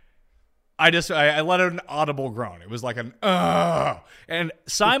 I let out an audible groan. It was like an, ugh. And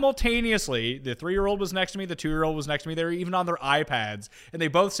simultaneously, the 3-year-old was next to me. The 2-year-old was next to me. They were even on their iPads. And they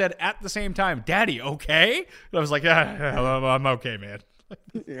both said at the same time, "Daddy, okay?" And I was like, I'm okay, man.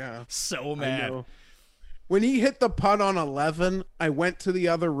 Yeah. So mad. When he hit the putt on 11, I went to the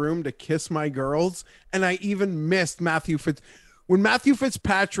other room to kiss my girls, and I even missed Matthew when Matthew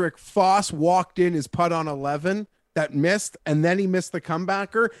Fitzpatrick Foss walked in his putt on 11 that missed, and then he missed the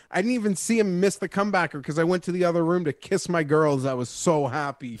comebacker. I didn't even see him miss the comebacker because I went to the other room to kiss my girls. I was so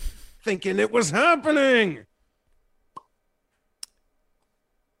happy, thinking it was happening.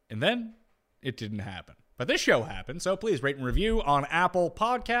 And then it didn't happen. But this show happened, so please rate and review on Apple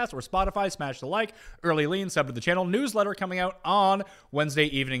Podcasts or Spotify. Smash the like, early lean, sub to the channel. Newsletter coming out on Wednesday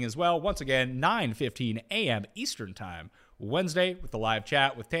evening as well. Once again, 9:15 a.m. Eastern Time, Wednesday, with the live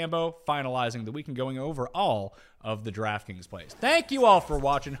chat with Tambo, finalizing the week and going over all of the DraftKings plays. Thank you all for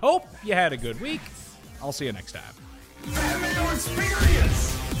watching. Hope you had a good week. I'll see you next time.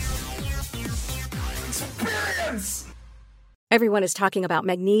 Experience! Everyone is talking about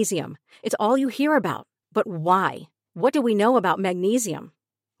magnesium. It's all you hear about. But why? What do we know about magnesium?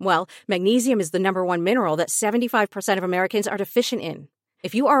 Well, magnesium is the number one mineral that 75% of Americans are deficient in.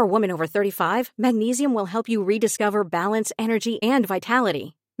 If you are a woman over 35, magnesium will help you rediscover balance, energy, and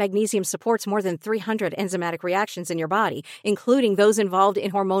vitality. Magnesium supports more than 300 enzymatic reactions in your body, including those involved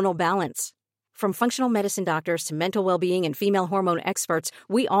in hormonal balance. From functional medicine doctors to mental well-being and female hormone experts,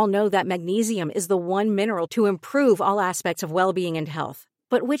 we all know that magnesium is the one mineral to improve all aspects of well-being and health.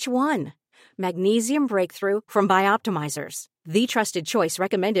 But which one? Magnesium Breakthrough from Bioptimizers, the trusted choice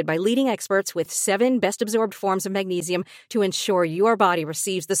recommended by leading experts with 7 best-absorbed forms of magnesium to ensure your body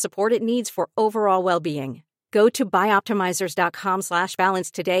receives the support it needs for overall well-being. Go to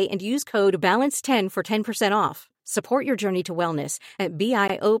bioptimizers.com/balance today and use code BALANCE10 for 10% off. Support your journey to wellness at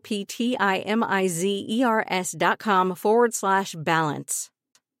bioptimizers.com/balance.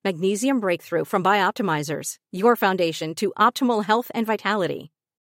 Magnesium Breakthrough from Bioptimizers, your foundation to optimal health and vitality.